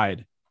gonna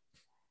ride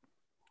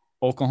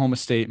Oklahoma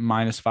State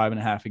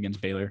 -5.5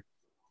 against Baylor.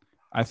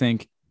 I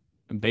think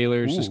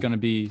Baylor's just going to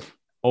be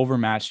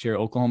overmatched here.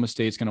 Oklahoma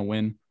State's going to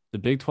win the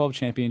Big 12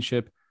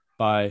 championship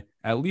by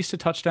at least a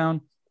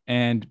touchdown.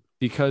 And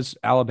because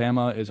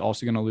Alabama is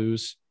also going to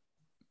lose,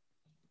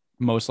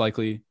 most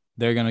likely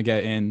they're going to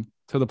get in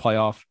to the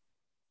playoff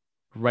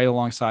right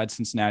alongside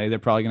Cincinnati. They're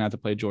probably going to have to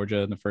play Georgia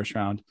in the first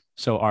round.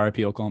 So RIP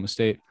Oklahoma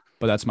State.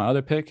 But that's my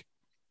other pick.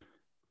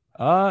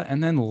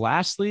 And then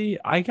lastly,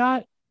 I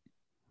got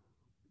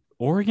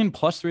Oregon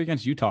 +3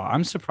 against Utah.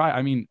 I'm surprised.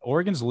 I mean,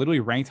 Oregon's literally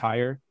ranked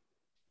higher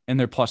and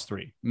they're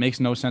 +3. Makes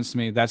no sense to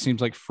me. That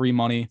seems like free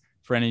money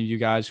for any of you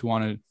guys who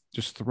want to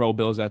just throw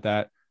bills at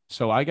that.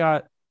 So I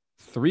got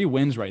 3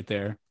 wins right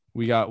there.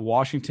 We got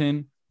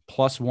Washington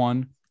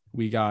 +1.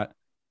 We got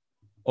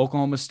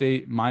Oklahoma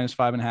State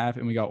 -5.5,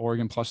 and we got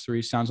Oregon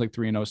 +3. Sounds like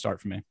 3-0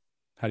 start for me.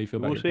 How do you feel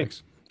about your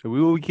picks?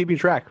 We will be keeping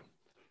track.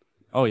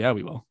 Oh yeah,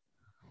 we will.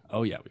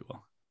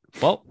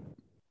 Well,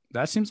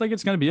 that seems like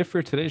it's going to be it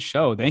for today's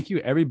show. Thank you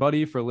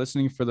everybody for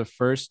listening for the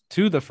first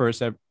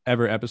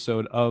ever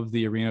episode of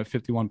the Arena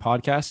 51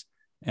 podcast,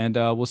 and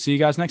we'll see you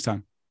guys next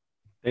time.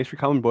 Thanks for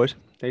coming, boys.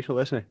 Thanks for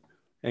listening,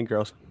 and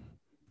girls.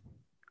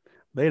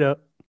 Later.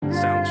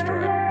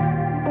 Soundstripe.